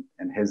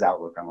his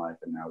outlook on life,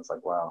 and I was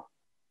like, wow,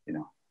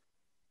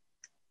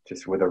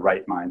 just with the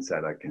right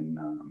mindset, I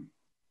can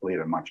lead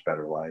a much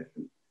better life.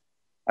 And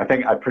I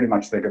think I pretty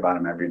much think about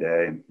him every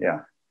day. And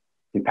yeah,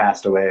 he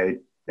passed away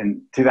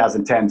in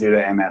 2010 due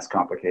to MS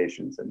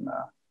complications, and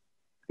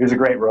he was a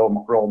great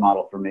role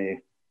model for me.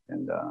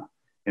 And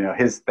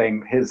his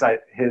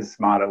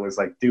motto was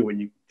like, do what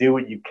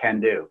you can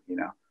do.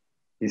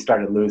 He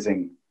started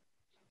losing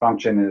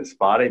function in his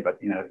body, but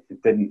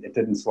it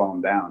didn't slow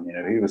him down.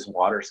 He was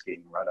water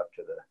skiing right up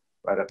to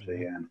the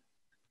end.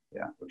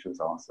 Yeah, which was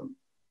awesome.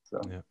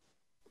 So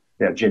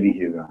yeah, Jimmy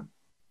Hugo.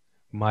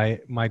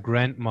 My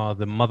grandma,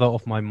 the mother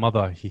of my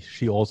mother,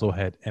 she also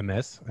had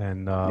MS,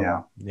 and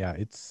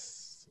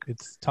it's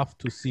tough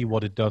to see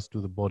what it does to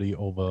the body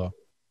over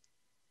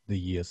the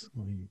years.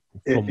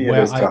 From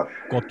where I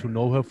got to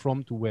know her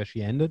from to where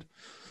she ended.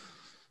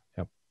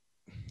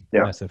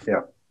 Massive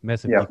decline.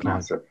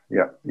 Massive.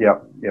 Yeah.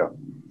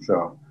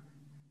 So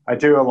I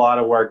do a lot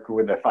of work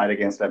with the fight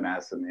against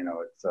MS, and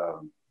it's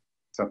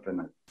something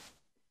that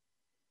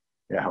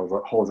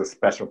holds a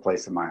special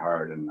place in my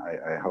heart, and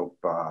I hope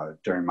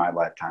during my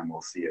lifetime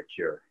we'll see a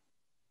cure.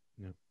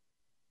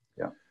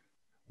 Yeah.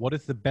 What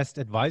is the best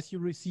advice you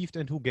received,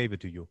 and who gave it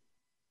to you?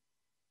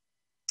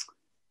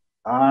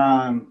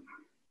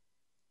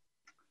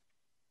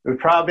 It would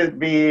probably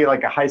be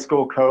like a high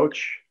school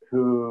coach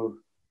who,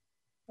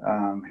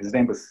 his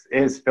name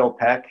is Phil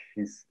Peck.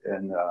 He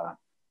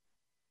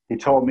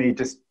told me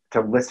just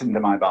to listen to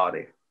my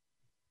body.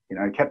 He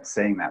kept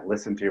saying that,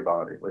 listen to your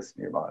body, listen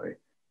to your body.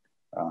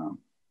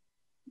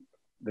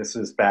 This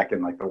was back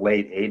in like the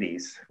late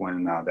 80s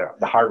when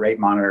the heart rate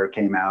monitor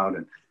came out,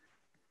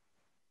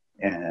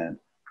 and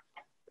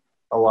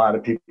a lot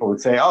of people would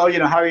say, oh,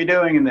 how are you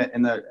doing?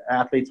 And the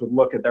athletes would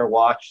look at their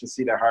watch to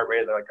see their heart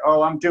rate. They're like,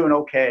 oh, I'm doing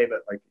okay.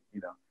 But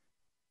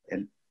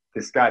and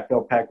this guy,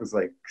 Phil Peck, was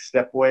like,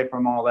 step away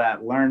from all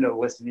that, learn to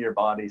listen to your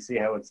body, see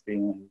how it's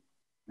feeling.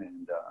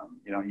 And,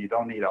 you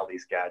don't need all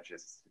these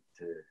gadgets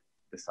to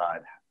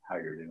decide how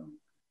you're doing.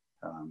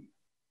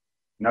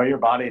 Know your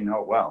body, know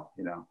it well.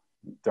 You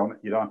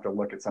don't have to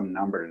look at some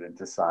number to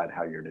decide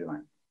how you're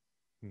doing.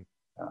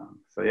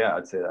 So yeah,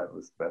 I'd say that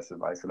was the best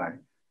advice. And I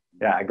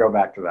go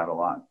back to that a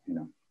lot,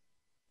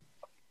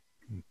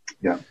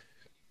 Yeah.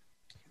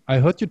 I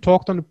heard you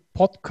talked on a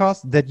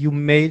podcast that you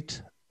made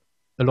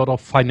a lot of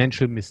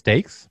financial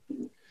mistakes.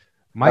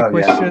 My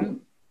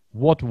question,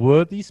 what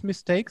were these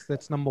mistakes?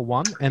 That's number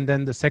one. And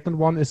then the second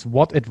one is,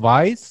 what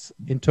advice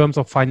in terms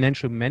of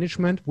financial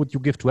management would you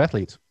give to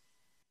athletes?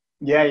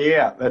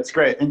 Yeah, that's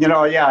great. And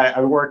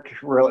I work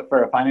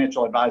for a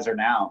financial advisor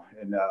now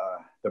in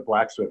the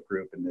Black Swift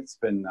Group, and it's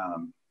been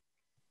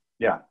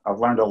I've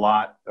learned a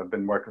lot. I've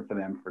been working for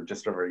them for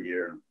just over a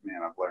year.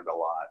 Man, I've learned a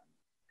lot.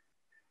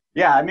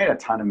 Yeah, I made a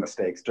ton of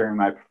mistakes during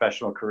my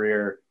professional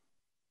career.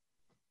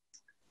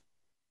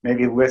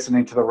 Maybe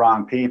listening to the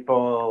wrong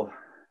people.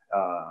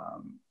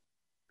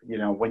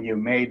 When you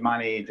made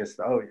money, just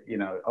you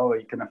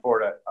can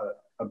afford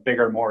a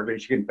bigger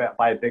mortgage. You can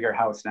buy a bigger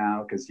house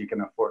now because you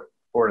can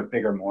afford a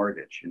bigger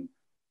mortgage. And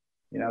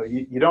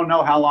you don't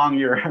know how long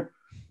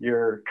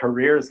your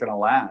career is going to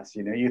last.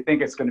 You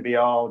think it's going to be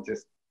all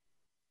just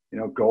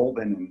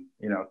golden,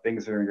 and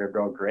things are going to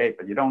go great,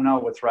 but you don't know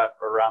what's right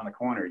around the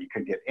corner. You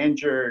could get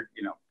injured.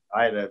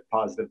 I had a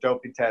positive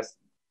doping test.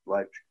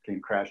 Life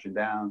came crashing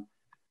down.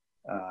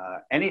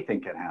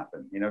 Anything can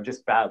happen.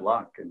 Just bad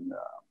luck. And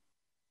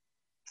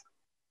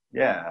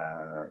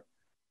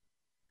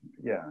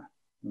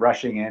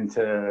rushing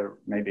into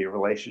maybe a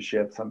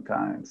relationship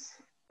sometimes.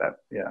 That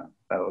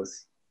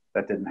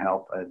didn't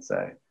help, I'd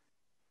say.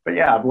 But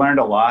yeah, I've learned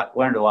a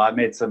lot.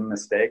 Made some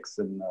mistakes,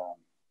 and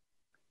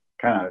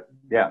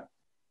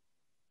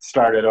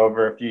started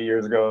over a few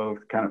years ago,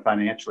 kind of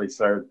financially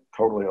started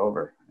totally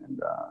over.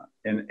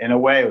 And in a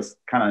way, it was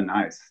kind of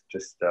nice.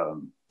 Just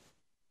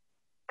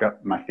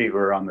got my feet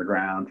were on the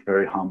ground,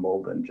 very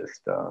humbled, and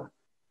just,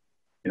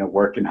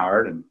 working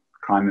hard and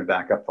climbing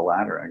back up the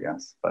ladder, I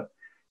guess. But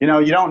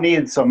you don't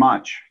need so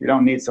much. You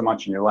don't need so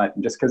much in your life.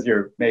 And just because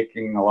you're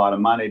making a lot of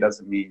money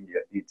doesn't mean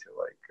you need to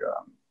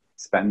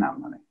spend that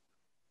money,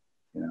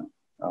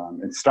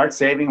 and start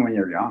saving when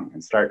you're young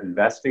and start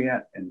investing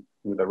it and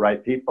with the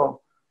right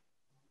people.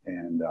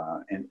 And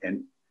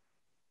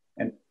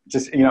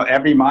just,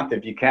 every month,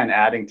 if you can,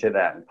 adding to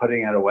that and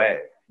putting it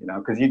away,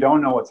 because you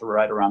don't know what's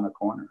right around the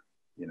corner,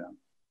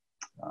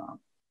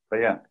 but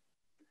yeah,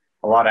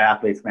 a lot of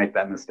athletes make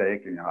that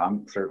mistake.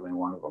 I'm certainly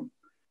one of them.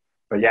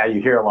 But yeah,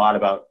 you hear a lot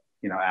about,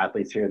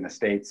 athletes here in the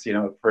States,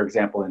 for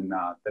example, in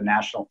the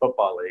National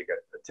Football League,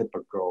 a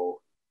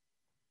typical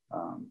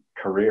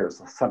career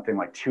is something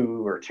like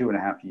 2 or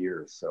 2.5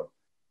 years. So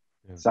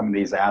yeah. Some of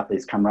these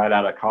athletes come right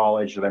out of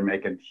college, they're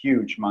making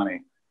huge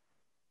money.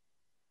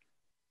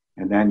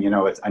 And then,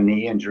 it's a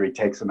knee injury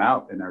takes them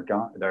out and they're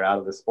gone. They're out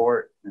of the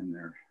sport and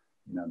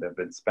they've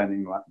been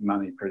spending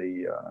money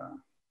pretty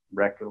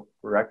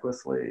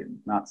recklessly and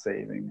not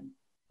saving.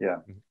 Yeah.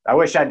 I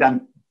wish I'd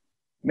done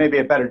maybe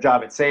a better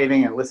job at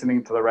saving and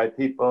listening to the right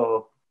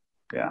people.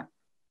 Yeah.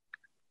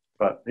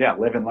 But yeah,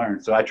 live and learn.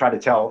 So I try to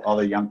tell all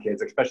the young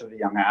kids, especially the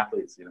young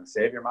athletes,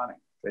 save your money.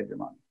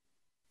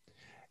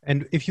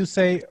 And if you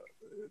say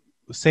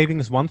saving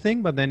is one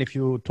thing, but then if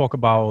you talk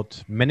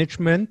about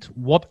management,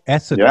 what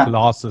asset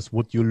classes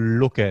would you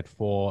look at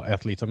for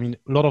athletes? I mean,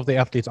 a lot of the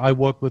athletes I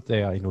work with,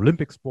 they are in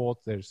Olympic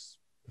sports. There's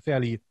a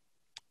fairly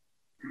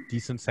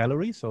decent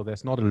salary, so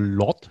there's not a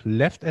lot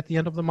left at the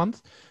end of the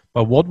month.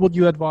 But what would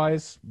you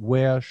advise?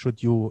 Where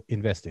should you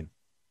invest in?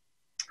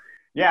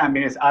 Yeah, I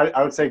mean,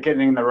 I would say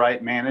getting the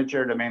right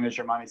manager to manage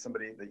your money,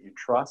 somebody that you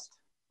trust.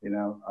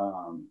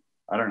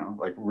 I don't know,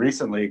 like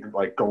recently,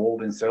 like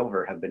gold and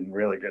silver have been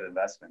really good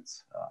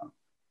investments.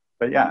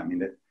 But yeah, I mean,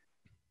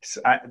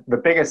 the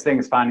biggest thing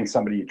is finding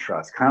somebody you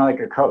trust, kind of like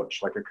a coach,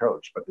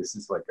 but this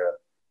is like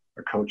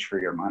a coach for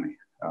your money.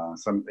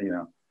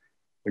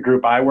 The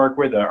group I work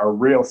with are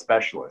real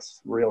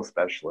specialists.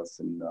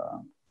 And,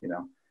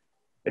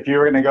 if you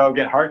were going to go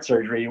get heart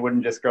surgery, you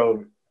wouldn't just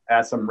go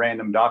ask some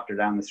random doctor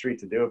down the street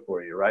to do it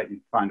for you, right?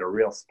 You'd find a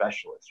real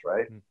specialist,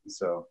 right? Mm-hmm.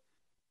 So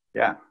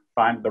yeah,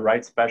 find the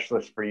right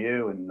specialist for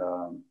you and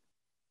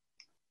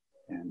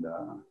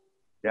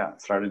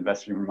start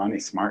investing your money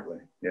smartly.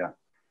 Yeah.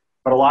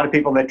 But a lot of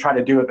people that try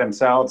to do it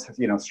themselves,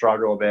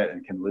 struggle a bit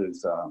and can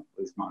lose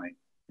money.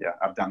 Yeah.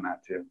 I've done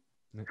that too.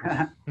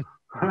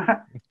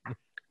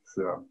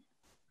 So.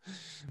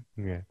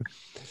 Yeah.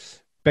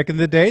 Back in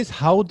the days,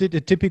 how did a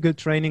typical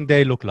training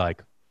day look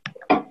like?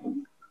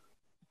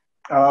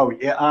 Oh,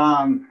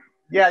 yeah.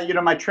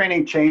 My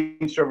training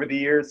changed over the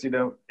years. In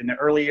the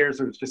early years,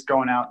 it was just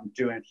going out and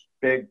doing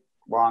big,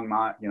 long,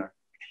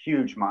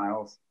 huge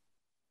miles,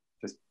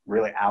 just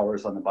really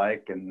hours on the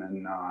bike. And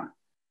then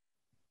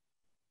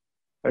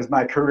as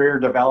my career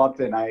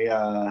developed and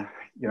I,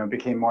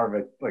 became more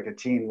of a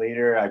team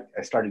leader,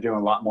 I started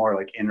doing a lot more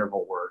like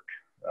interval work,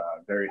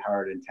 very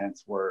hard,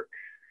 intense work,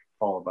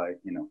 followed by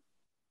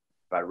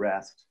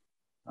rest.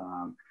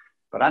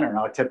 But I don't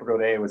know, a typical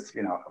day was,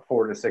 a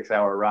 4 to 6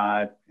 hour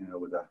ride,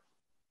 with a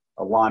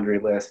laundry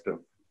list of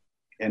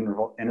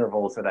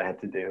intervals that I had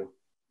to do.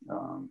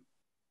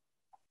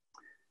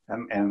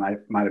 And I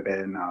might have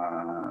been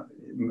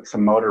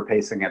some motor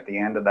pacing at the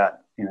end of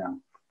that,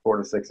 4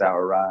 to 6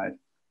 hour ride.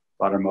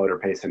 A lot of motor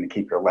pacing to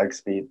keep your leg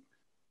speed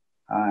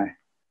high.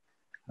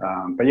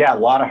 But yeah, a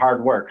lot of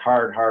hard work.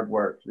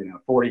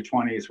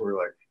 40-20s were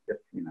like,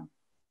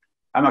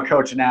 I'm a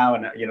coach now,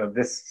 and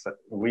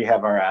we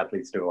have our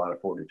athletes do a lot of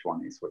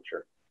 40-20s, it's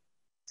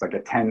like a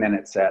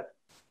 10-minute set.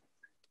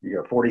 You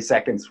go 40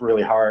 seconds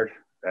really hard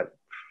at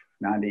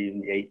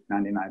 98,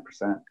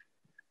 99%.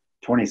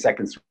 20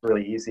 seconds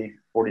really easy.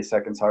 40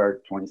 seconds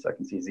hard, 20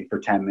 seconds easy for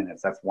 10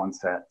 minutes. That's one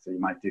set. So you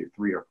might do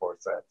 3 or 4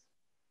 sets.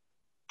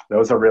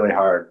 Those are really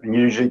hard, and you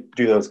usually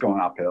do those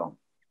going uphill,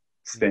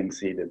 staying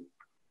seated.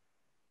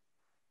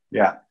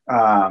 Yeah.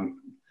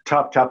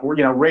 Tough,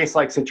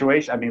 race-like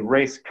situation. I mean,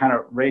 race.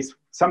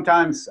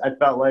 Sometimes I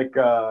felt like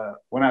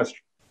when I was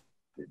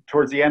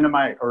towards the end of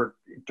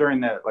during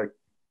the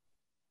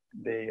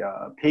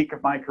peak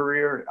of my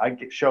career,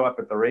 I'd show up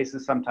at the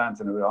races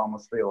sometimes and it would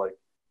almost feel like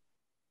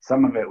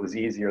some of it was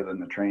easier than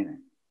the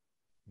training,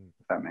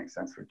 if that makes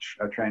sense, which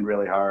I trained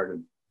really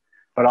hard,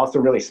 but also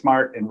really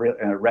smart and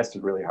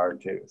rested really hard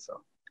too.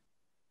 So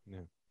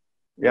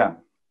yeah.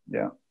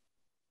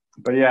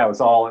 But yeah, it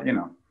was all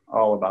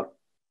about,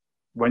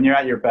 when you're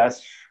at your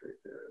best,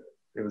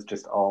 it was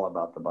just all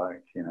about the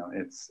bike.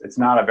 It's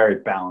not a very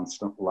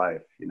balanced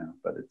life,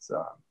 but it's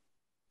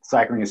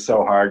cycling is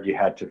so hard. You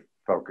had to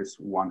focus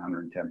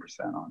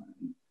 110% on it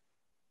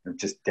and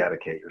just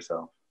dedicate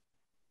yourself.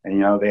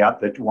 And,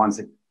 the ones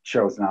that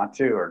chose not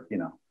to, or,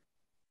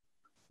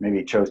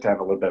 maybe chose to have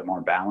a little bit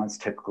more balance,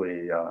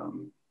 typically,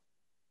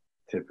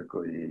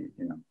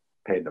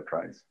 paid the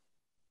price,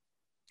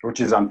 which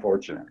is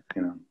unfortunate,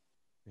 Yeah.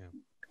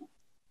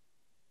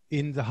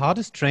 In the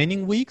hardest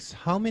training weeks,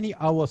 how many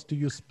hours do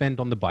you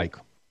spend on the bike?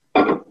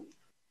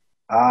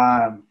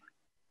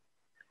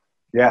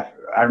 Yeah,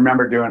 I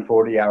remember doing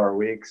 40-hour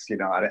weeks. You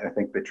know, I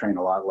think they train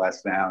a lot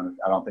less now, and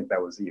I don't think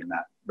that was even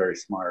that very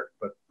smart.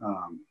 But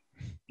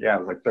yeah, it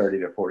was like 30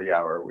 to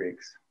 40-hour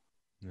weeks.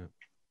 Yeah.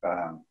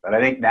 But I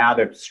think now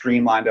they've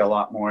streamlined it a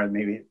lot more, and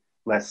maybe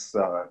less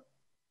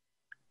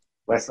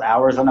less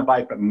hours on the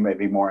bike, but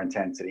maybe more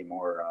intensity,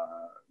 more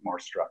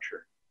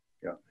structure.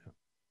 Yeah.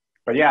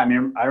 But yeah, I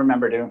mean, I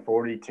remember doing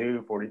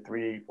 42,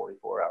 43,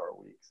 44-hour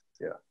weeks.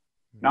 Yeah.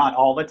 Not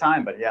all the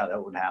time, but yeah,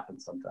 that would happen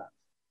sometimes,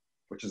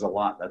 which is a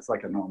lot. That's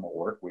like a normal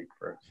work week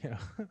for a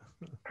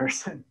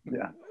person.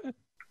 Yeah.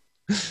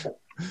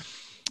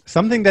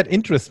 Something that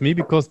interests me,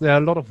 because there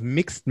are a lot of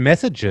mixed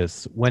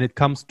messages when it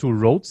comes to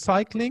road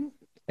cycling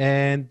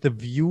and the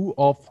view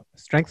of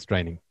strength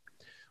training.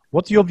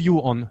 What's your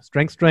view on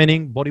strength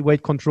training, body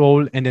weight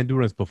control, and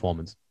endurance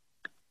performance?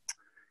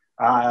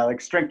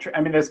 Like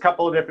I mean, there's a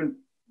couple of different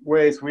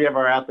ways we have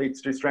our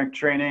athletes do strength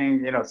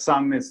training. You know,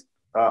 some is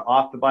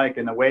off the bike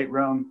in the weight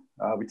room.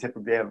 We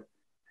typically have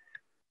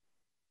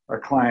our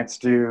clients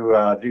do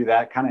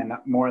that kind of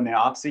more in the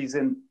off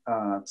season.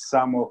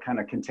 Some will kind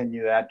of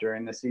continue that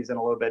during the season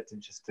a little bit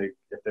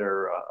if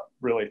they're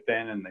really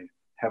thin and they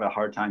have a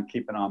hard time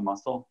keeping on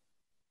muscle.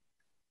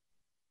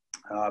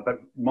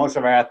 But most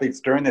of our athletes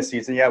during the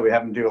season, yeah, we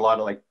have them do a lot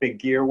of like big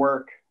gear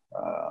work.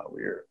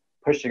 We're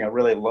pushing a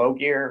really low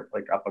gear,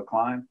 like up a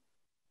climb,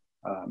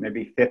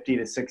 maybe 50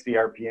 to 60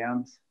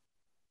 RPMs.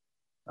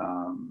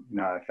 You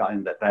know, I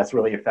find that's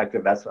really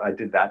effective. I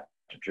did that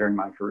during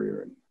my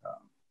career, and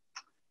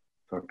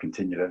so I'll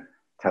continue to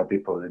tell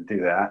people to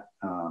do that.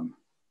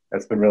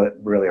 That's been really,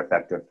 really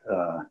effective.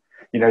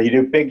 You know, you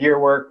do big gear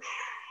work,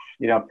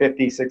 you know,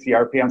 50, 60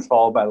 RPMs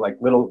followed by like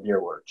little gear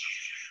work.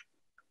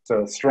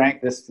 So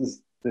strength, this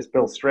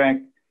builds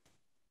strength,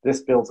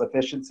 this builds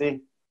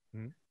efficiency.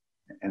 Mm-hmm.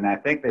 And I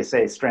think they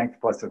say strength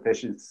plus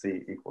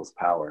efficiency equals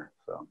power.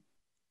 So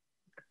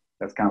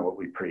that's kind of what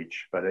we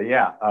preach. But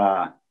yeah.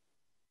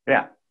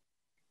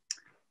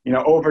 You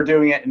know,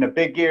 overdoing it in a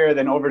big gear,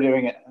 then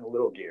overdoing it in a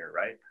little gear,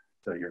 right?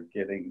 So you're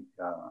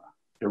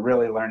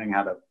really learning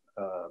how to,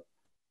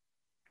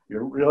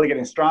 you're really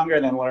getting stronger,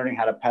 and then learning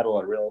how to pedal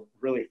a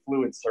really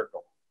fluid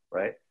circle,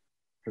 right?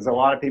 Because a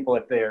lot of people,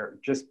 if they're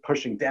just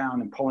pushing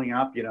down and pulling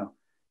up, you know,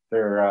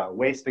 they're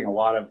wasting a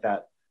lot of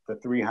the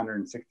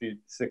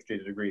 360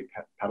 degree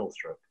pedal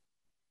stroke.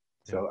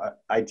 So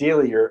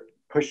ideally, you're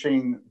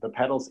pushing the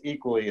pedals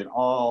equally in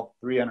all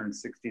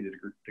 360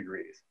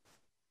 degrees.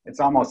 It's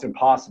almost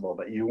impossible,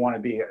 but you want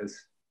to be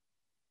as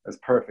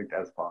perfect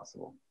as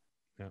possible.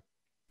 Yeah.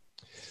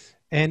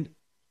 And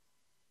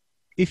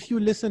if you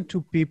listen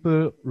to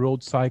people,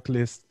 road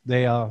cyclists,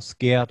 they are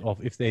scared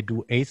of, if they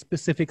do a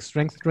specific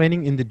strength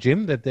training in the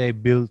gym, that they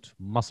build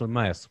muscle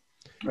mass.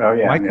 Oh,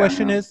 yeah. My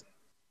question is,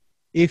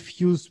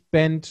 if you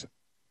spend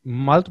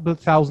multiple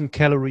thousand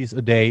calories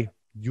a day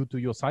due to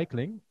your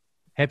cycling,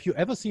 have you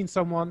ever seen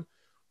someone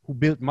who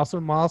built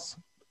muscle mass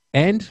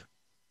and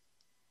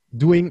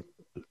doing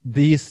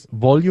these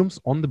volumes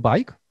on the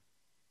bike?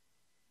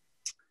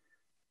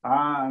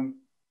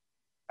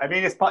 I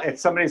mean, if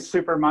somebody's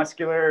super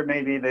muscular,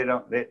 maybe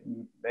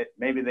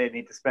maybe they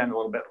need to spend a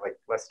little bit like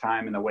less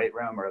time in the weight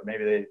room, or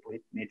maybe they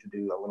need to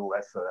do a little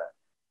less of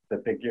the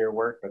big gear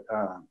work. But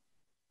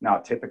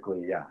no,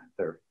 typically, yeah,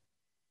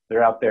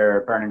 they're out there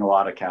burning a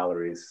lot of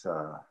calories.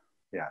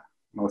 Yeah,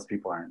 most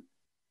people aren't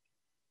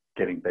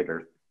getting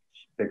bigger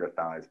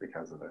thighs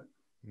because of it.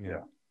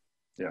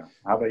 Yeah.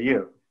 How about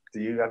you? Do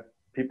you have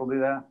people do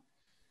that?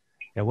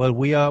 Yeah, well,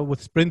 we are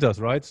with sprinters,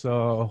 right?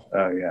 So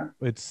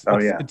it's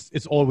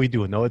all we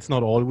do. No, it's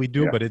not all we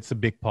do, but it's a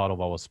big part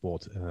of our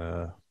sport,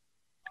 the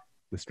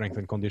strength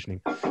and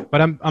conditioning.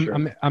 But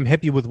I'm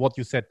happy with what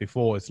you said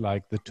before. It's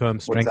like the term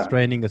strength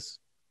training is.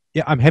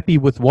 Yeah, I'm happy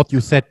with what you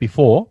said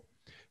before,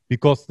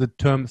 because the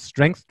term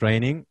strength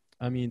training,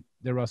 I mean,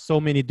 there are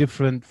so many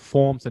different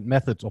forms and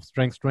methods of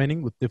strength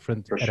training with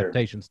different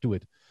adaptations to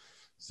it.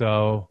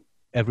 So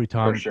every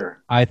time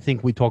I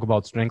think we talk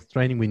about strength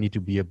training, we need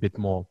to be a bit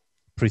more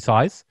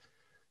precise.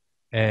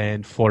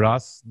 And for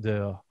us,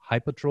 the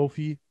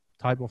hypertrophy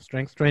type of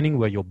strength training,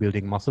 where you're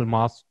building muscle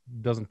mass,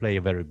 doesn't play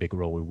a very big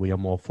role. We are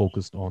more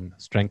focused on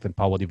strength and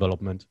power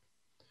development.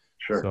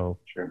 So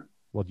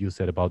what you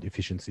said about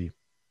efficiency,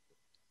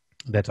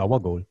 that's our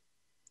goal.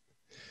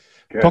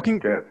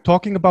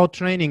 Talking about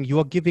training, you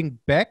are giving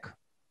back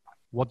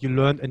what you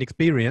learned and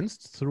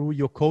experienced through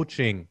your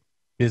coaching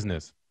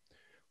business.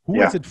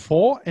 Who is it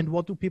for, and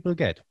what do people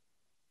get?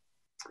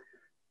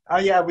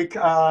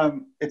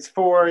 It's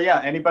for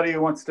anybody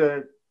who wants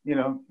to,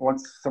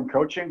 wants some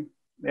coaching.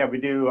 Yeah, we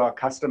do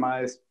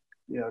customized,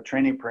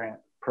 training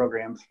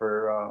programs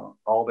for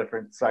all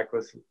different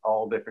cyclists,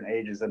 all different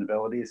ages and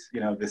abilities.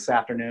 This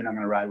afternoon I'm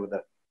going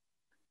to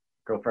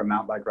go for a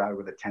mountain bike ride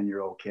with a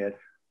 10-year-old kid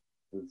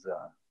who's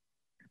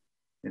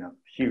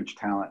huge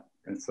talent.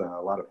 It's a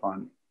lot of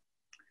fun.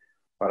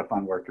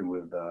 Working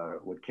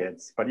with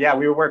kids. But yeah,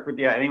 we work with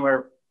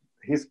anywhere.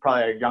 He's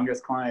probably our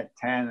youngest client,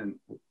 10, and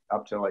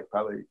up to like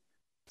probably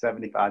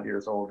 75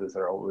 years old is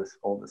our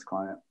oldest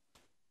client.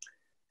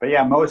 But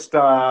yeah, most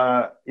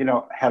have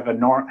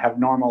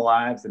normal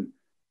lives, and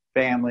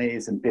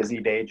families and busy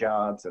day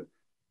jobs,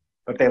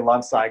 but they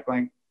love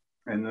cycling,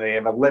 and they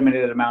have a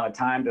limited amount of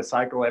time to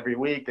cycle every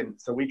week. And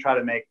so we try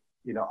to make,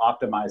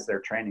 optimize their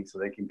training so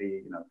they can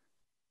be,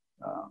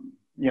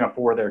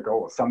 for their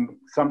goals. Some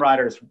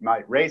riders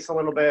might race a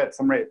little bit.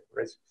 Some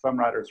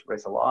riders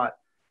race a lot.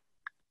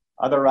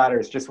 Other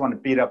riders just want to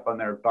beat up on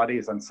their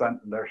buddies on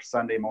their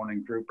Sunday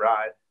morning group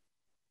ride.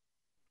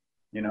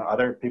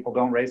 Other people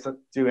don't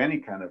do any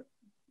kind of,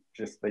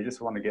 they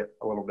just want to get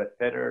a little bit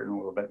fitter and a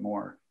little bit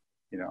more,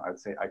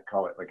 I'd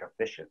call it like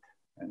efficient.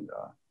 And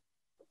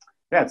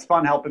it's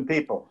fun helping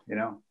people,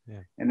 Yeah.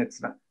 And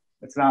it's not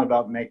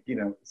about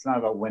it's not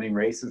about winning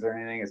races or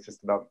anything. It's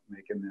just about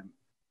making them,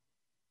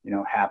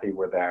 happy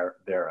where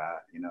they're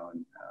at,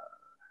 and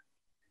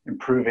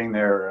improving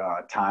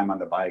their time on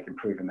the bike,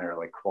 improving their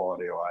like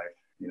quality of life.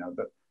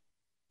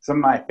 Some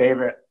of my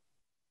favorite,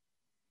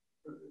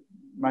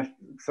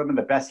 some of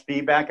the best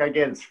feedback I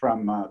get is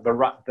from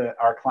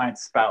our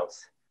client's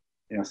spouse,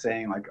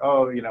 saying like,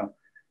 oh,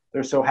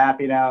 they're so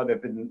happy now.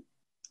 They've been,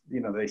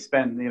 they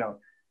spend,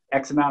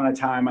 X amount of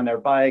time on their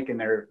bike, and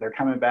they're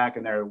coming back,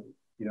 and they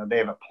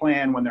have a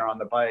plan when they're on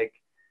the bike.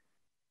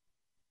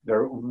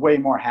 They're way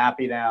more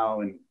happy now.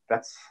 And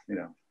that's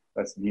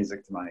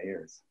music to my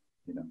ears,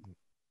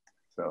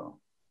 So,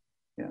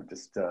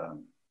 just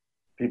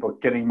people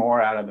getting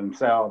more out of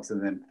themselves and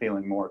then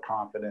feeling more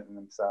confident in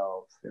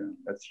themselves.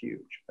 That's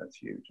huge. That's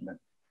huge. And then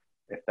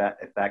if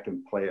that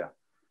can play a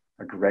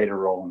greater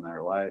role in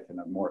their life and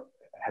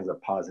has a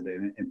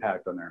positive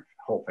impact on their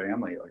whole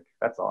family, like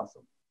that's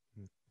awesome.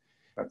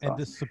 That's and awesome.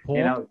 the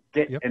support,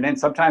 and then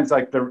sometimes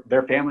like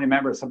their family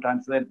members,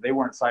 sometimes they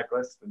weren't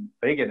cyclists and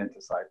they get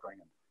into cycling.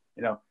 And,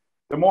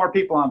 the more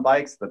people on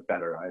bikes, the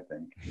better, I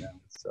think.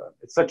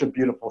 It's such a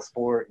beautiful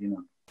sport,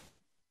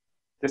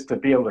 just to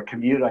be able to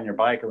commute on your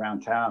bike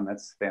around town.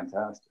 That's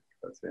fantastic.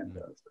 That's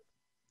fantastic.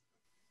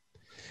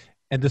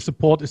 And the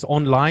support is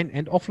online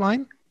and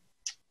offline?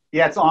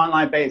 Yeah, it's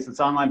online based.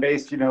 So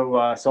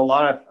a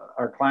lot of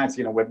our clients,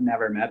 we've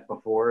never met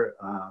before.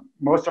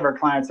 Most of our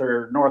clients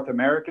are North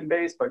American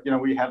based, but,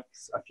 we have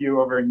a few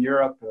over in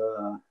Europe.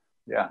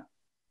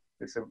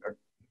 There's a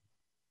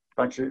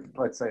bunch of,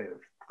 let's say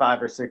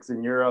 5 or 6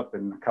 in Europe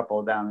and a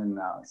couple down in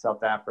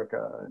South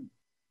Africa. And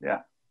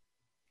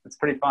it's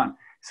pretty fun.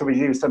 So we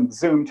do some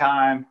Zoom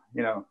time,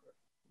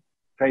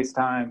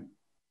 FaceTime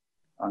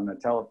on the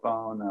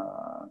telephone.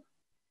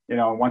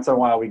 Once in a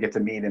while we get to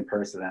meet in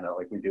person at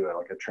we do it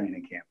like a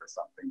training camp or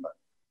something. But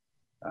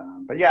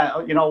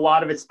a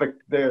lot of it's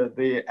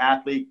the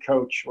athlete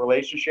coach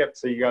relationship.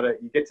 So you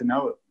get to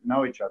know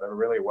each other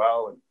really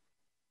well,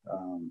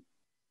 and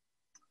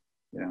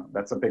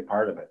that's a big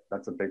part of it.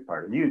 That's a big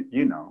part of it.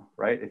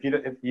 Right? If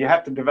you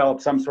have to develop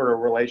some sort of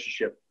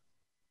relationship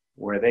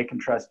where they can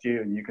trust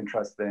you and you can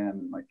trust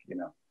them,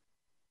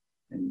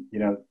 and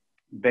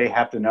they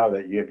have to know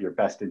that you have your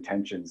best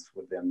intentions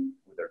with them,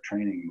 with their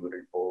training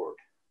moving forward.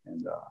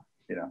 And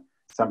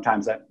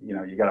sometimes that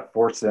you got to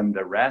force them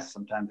to rest.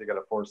 Sometimes you got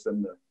to force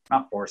them to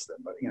not force them,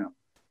 but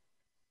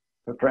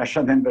put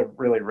pressure on them to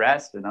really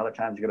rest. And other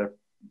times you got to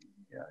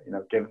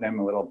give them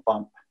a little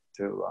bump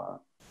to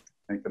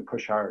make them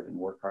push hard and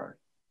work hard.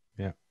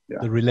 Yeah.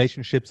 The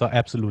relationships are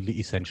absolutely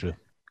essential.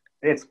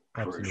 It's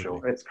crucial.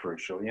 Absolutely. It's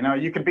crucial.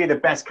 You could be the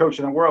best coach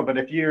in the world, but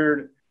if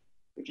you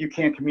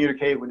can't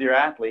communicate with your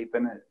athlete,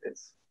 then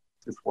it's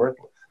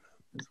worthless.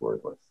 It's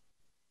worthless.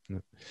 Yeah.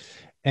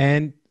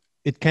 And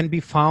it can be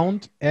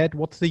found at,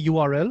 what's the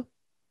URL?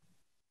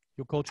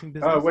 Your coaching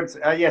business?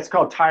 It's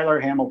called Tyler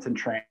Hamilton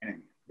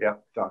Training.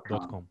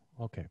 .com.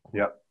 Okay.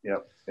 Cool.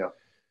 Yep.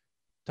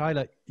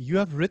 Tyler, you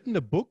have written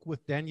a book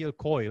with Daniel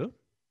Coyle,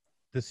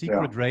 The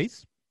Secret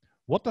Race.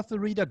 What does the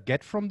reader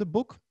get from the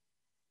book?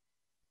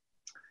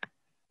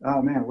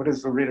 Oh man, what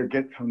does the reader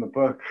get from the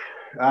book?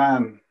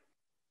 I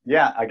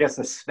guess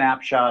a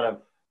snapshot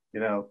of,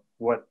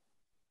 what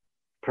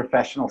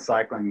professional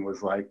cycling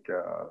was like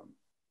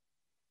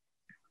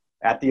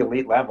at the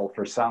elite level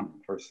for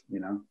some,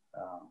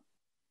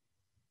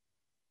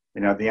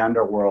 the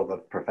underworld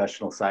of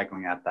professional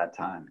cycling at that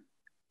time.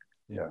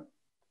 Yeah.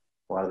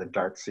 A lot of the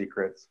dark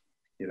secrets,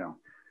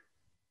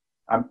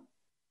 I'm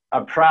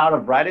proud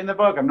of writing the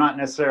book. I'm not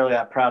necessarily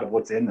that proud of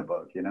what's in the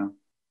book, It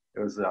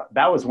was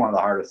that was one of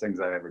the hardest things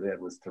I ever did,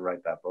 was to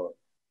write that book,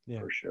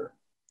 for sure.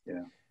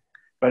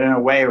 But in a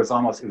way, it was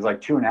like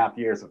 2.5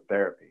 years of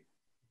therapy.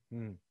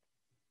 I'm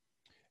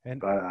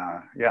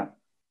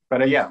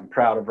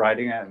proud of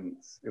writing it, and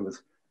it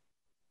was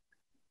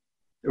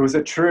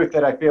a truth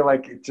that I feel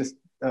like it just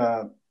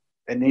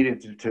it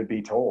needed to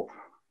be told.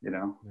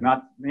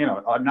 Not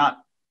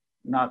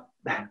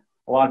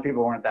a lot of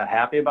people weren't that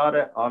happy about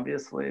it,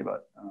 obviously,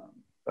 but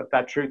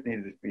that truth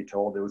needed to be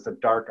told. It was a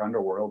dark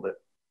underworld that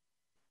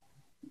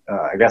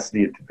I guess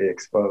needed to be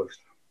exposed.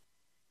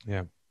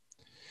 Yeah.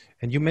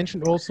 And you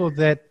mentioned also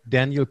that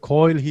Daniel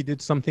Coyle, he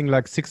did something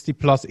like 60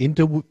 plus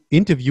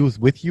interviews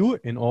with you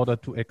in order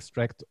to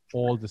extract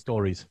all the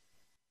stories.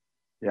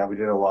 Yeah, we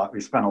did a lot.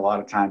 We spent a lot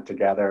of time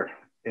together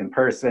in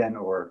person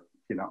or,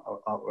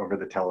 over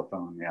the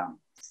telephone. Yeah.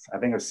 I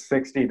think it was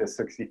 60 to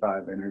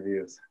 65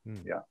 interviews.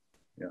 Yeah.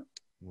 Yeah.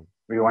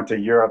 We went to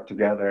Europe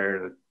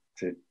together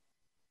to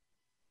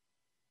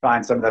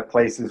find some of the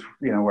places,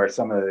 you know, where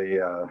some of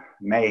the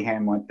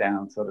mayhem went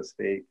down, so to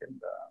speak.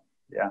 And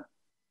yeah,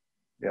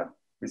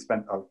 we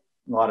spent a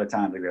lot of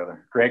time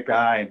together. Great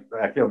guy.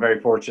 I feel very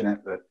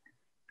fortunate that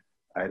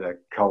I had a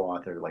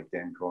co-author like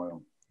Dan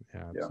Coyle.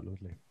 Yeah,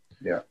 absolutely.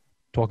 Yeah.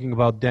 Talking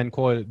about Dan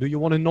Coyle, do you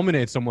want to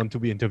nominate someone to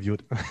be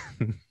interviewed?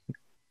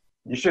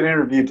 You should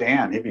interview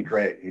Dan. He'd be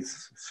great.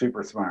 He's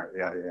super smart.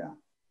 Yeah.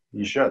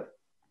 You should.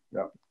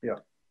 Yeah.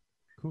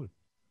 Cool.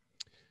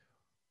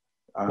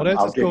 What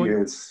else is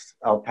going?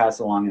 I'll pass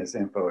along his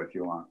info if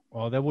you want.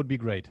 Oh, that would be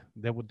great.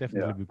 That would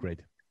definitely be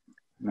great.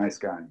 Nice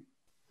guy.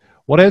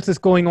 What else is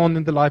going on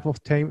in the life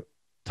of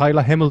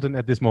Tyler Hamilton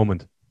at this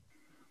moment?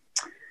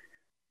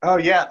 Oh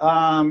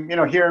yeah, you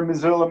know, here in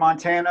Missoula,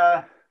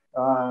 Montana.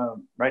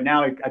 Right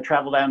now, I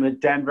travel down to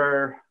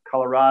Denver,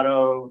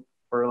 Colorado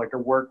for like a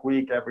work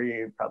week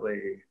every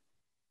probably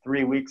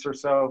 3 weeks or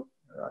so.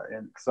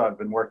 And so I've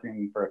been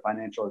working for a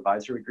financial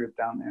advisory group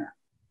down there.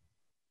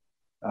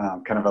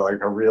 Kind of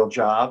like a real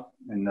job,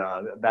 and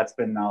that's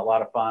been a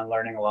lot of fun.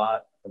 Learning a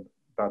lot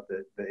about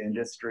the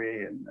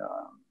industry, and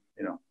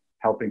you know,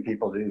 helping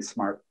people do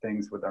smart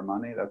things with their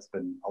money. That's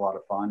been a lot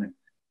of fun, and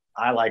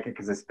I like it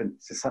because it's been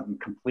just something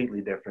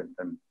completely different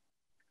than,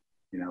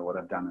 you know, what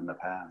I've done in the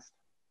past.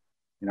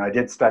 You know, I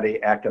did study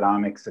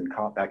economics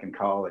back in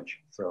college,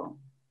 so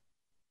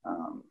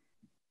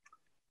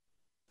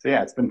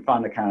yeah, it's been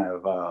fun to kind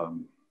of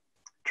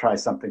try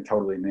something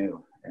totally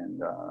new,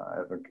 and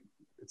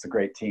it's a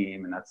great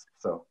team, and that's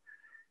so.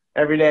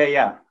 Every day,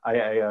 yeah.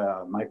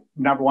 My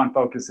number one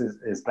focus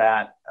is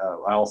that.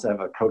 I also have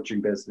a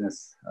coaching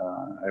business.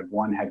 I have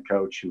one head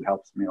coach who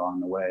helps me along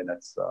the way.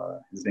 That's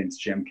his name's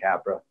Jim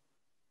Capra.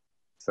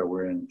 So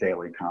we're in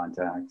daily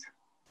contact.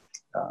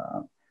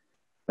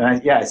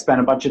 I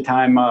spent a bunch of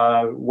time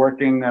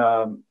working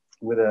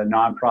with a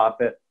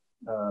nonprofit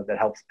that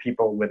helps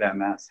people with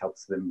MS,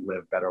 helps them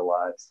live better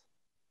lives.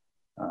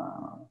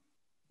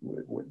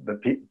 With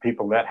the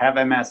people that have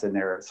MS and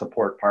their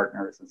support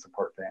partners and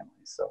support families.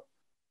 So.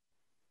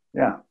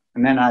 Yeah.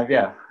 And then I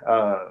guess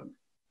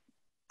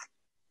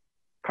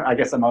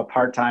I'm a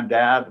part-time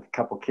dad with a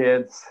couple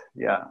kids.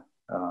 Yeah.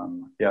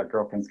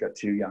 Girlfriend's got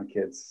 2 young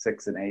kids,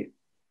 6 and 8.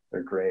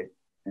 They're great.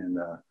 And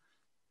I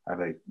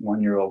have a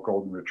 1-year-old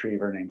golden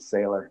retriever named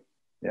Sailor.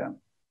 Yeah.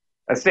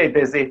 I stay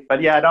busy,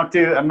 but yeah,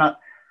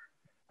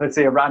 let's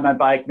say I ride my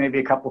bike maybe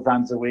a couple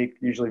times a week,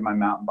 usually my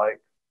mountain bike.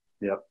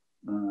 Yep.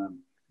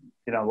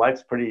 You know,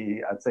 life's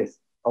pretty, I'd say,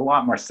 a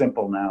lot more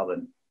simple now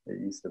than it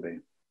used to be.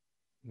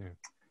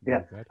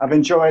 Yeah, I've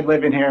enjoyed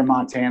living here in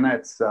Montana.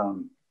 It's,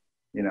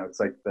 you know, it's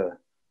like the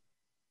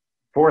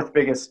 4th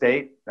biggest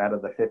state out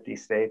of the 50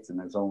 states, and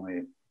there's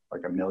only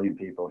like 1 million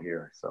people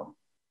here. So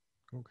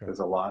there's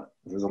a lot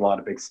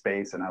of big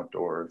space and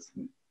outdoors.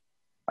 And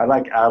I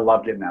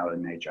love getting out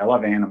in nature. I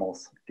love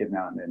animals, getting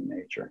out in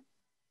nature.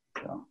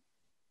 So,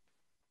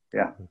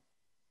 yeah.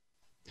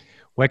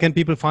 Where can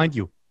people find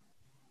you?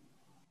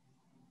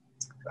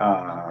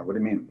 What do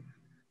you mean?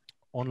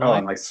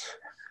 Online.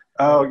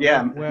 Oh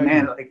yeah,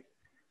 man. Like,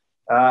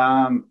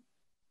 God,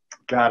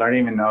 I don't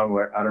even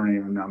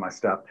know my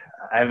stuff.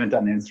 I haven't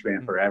done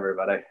Instagram forever,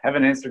 but I have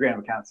an Instagram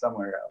account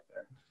somewhere out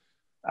there.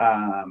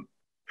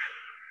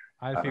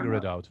 I'll figure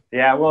it out.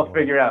 Yeah, we'll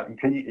figure it out.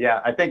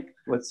 I think,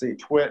 let's see,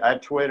 I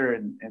have Twitter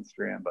and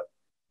Instagram, but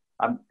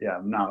I'm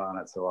not on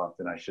it so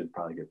often. I should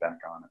probably get back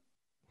on it.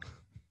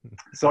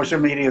 Social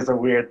media is a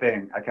weird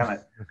thing.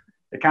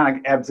 It kind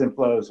of ebbs and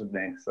flows with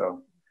me.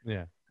 So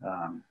yeah.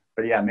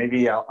 But yeah,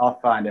 maybe I'll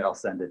find it. I'll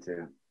send it to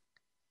you.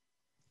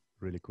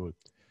 Really cool.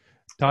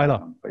 Tyler.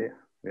 But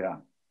yeah.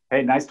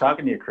 Hey, nice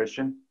talking to you,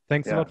 Christian.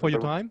 Thanks a lot for your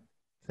time.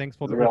 Thanks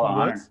for the real open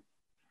honor. words.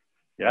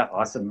 Yeah,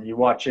 awesome. You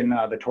watching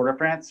the Tour de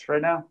France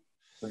right now?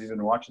 Have you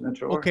been watching the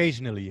Tour?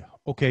 Occasionally.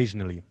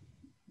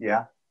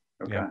 Yeah.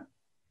 Okay.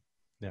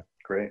 Yeah.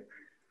 Great.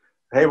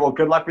 Hey, well,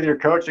 good luck with your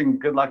coaching.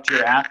 Good luck to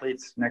your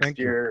athletes next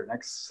year,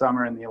 next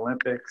summer in the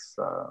Olympics.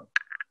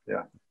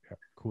 Yeah.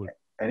 Cool.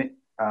 And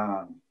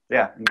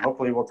and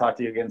hopefully we'll talk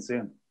to you again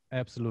soon.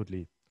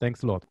 Absolutely.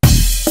 Thanks a lot.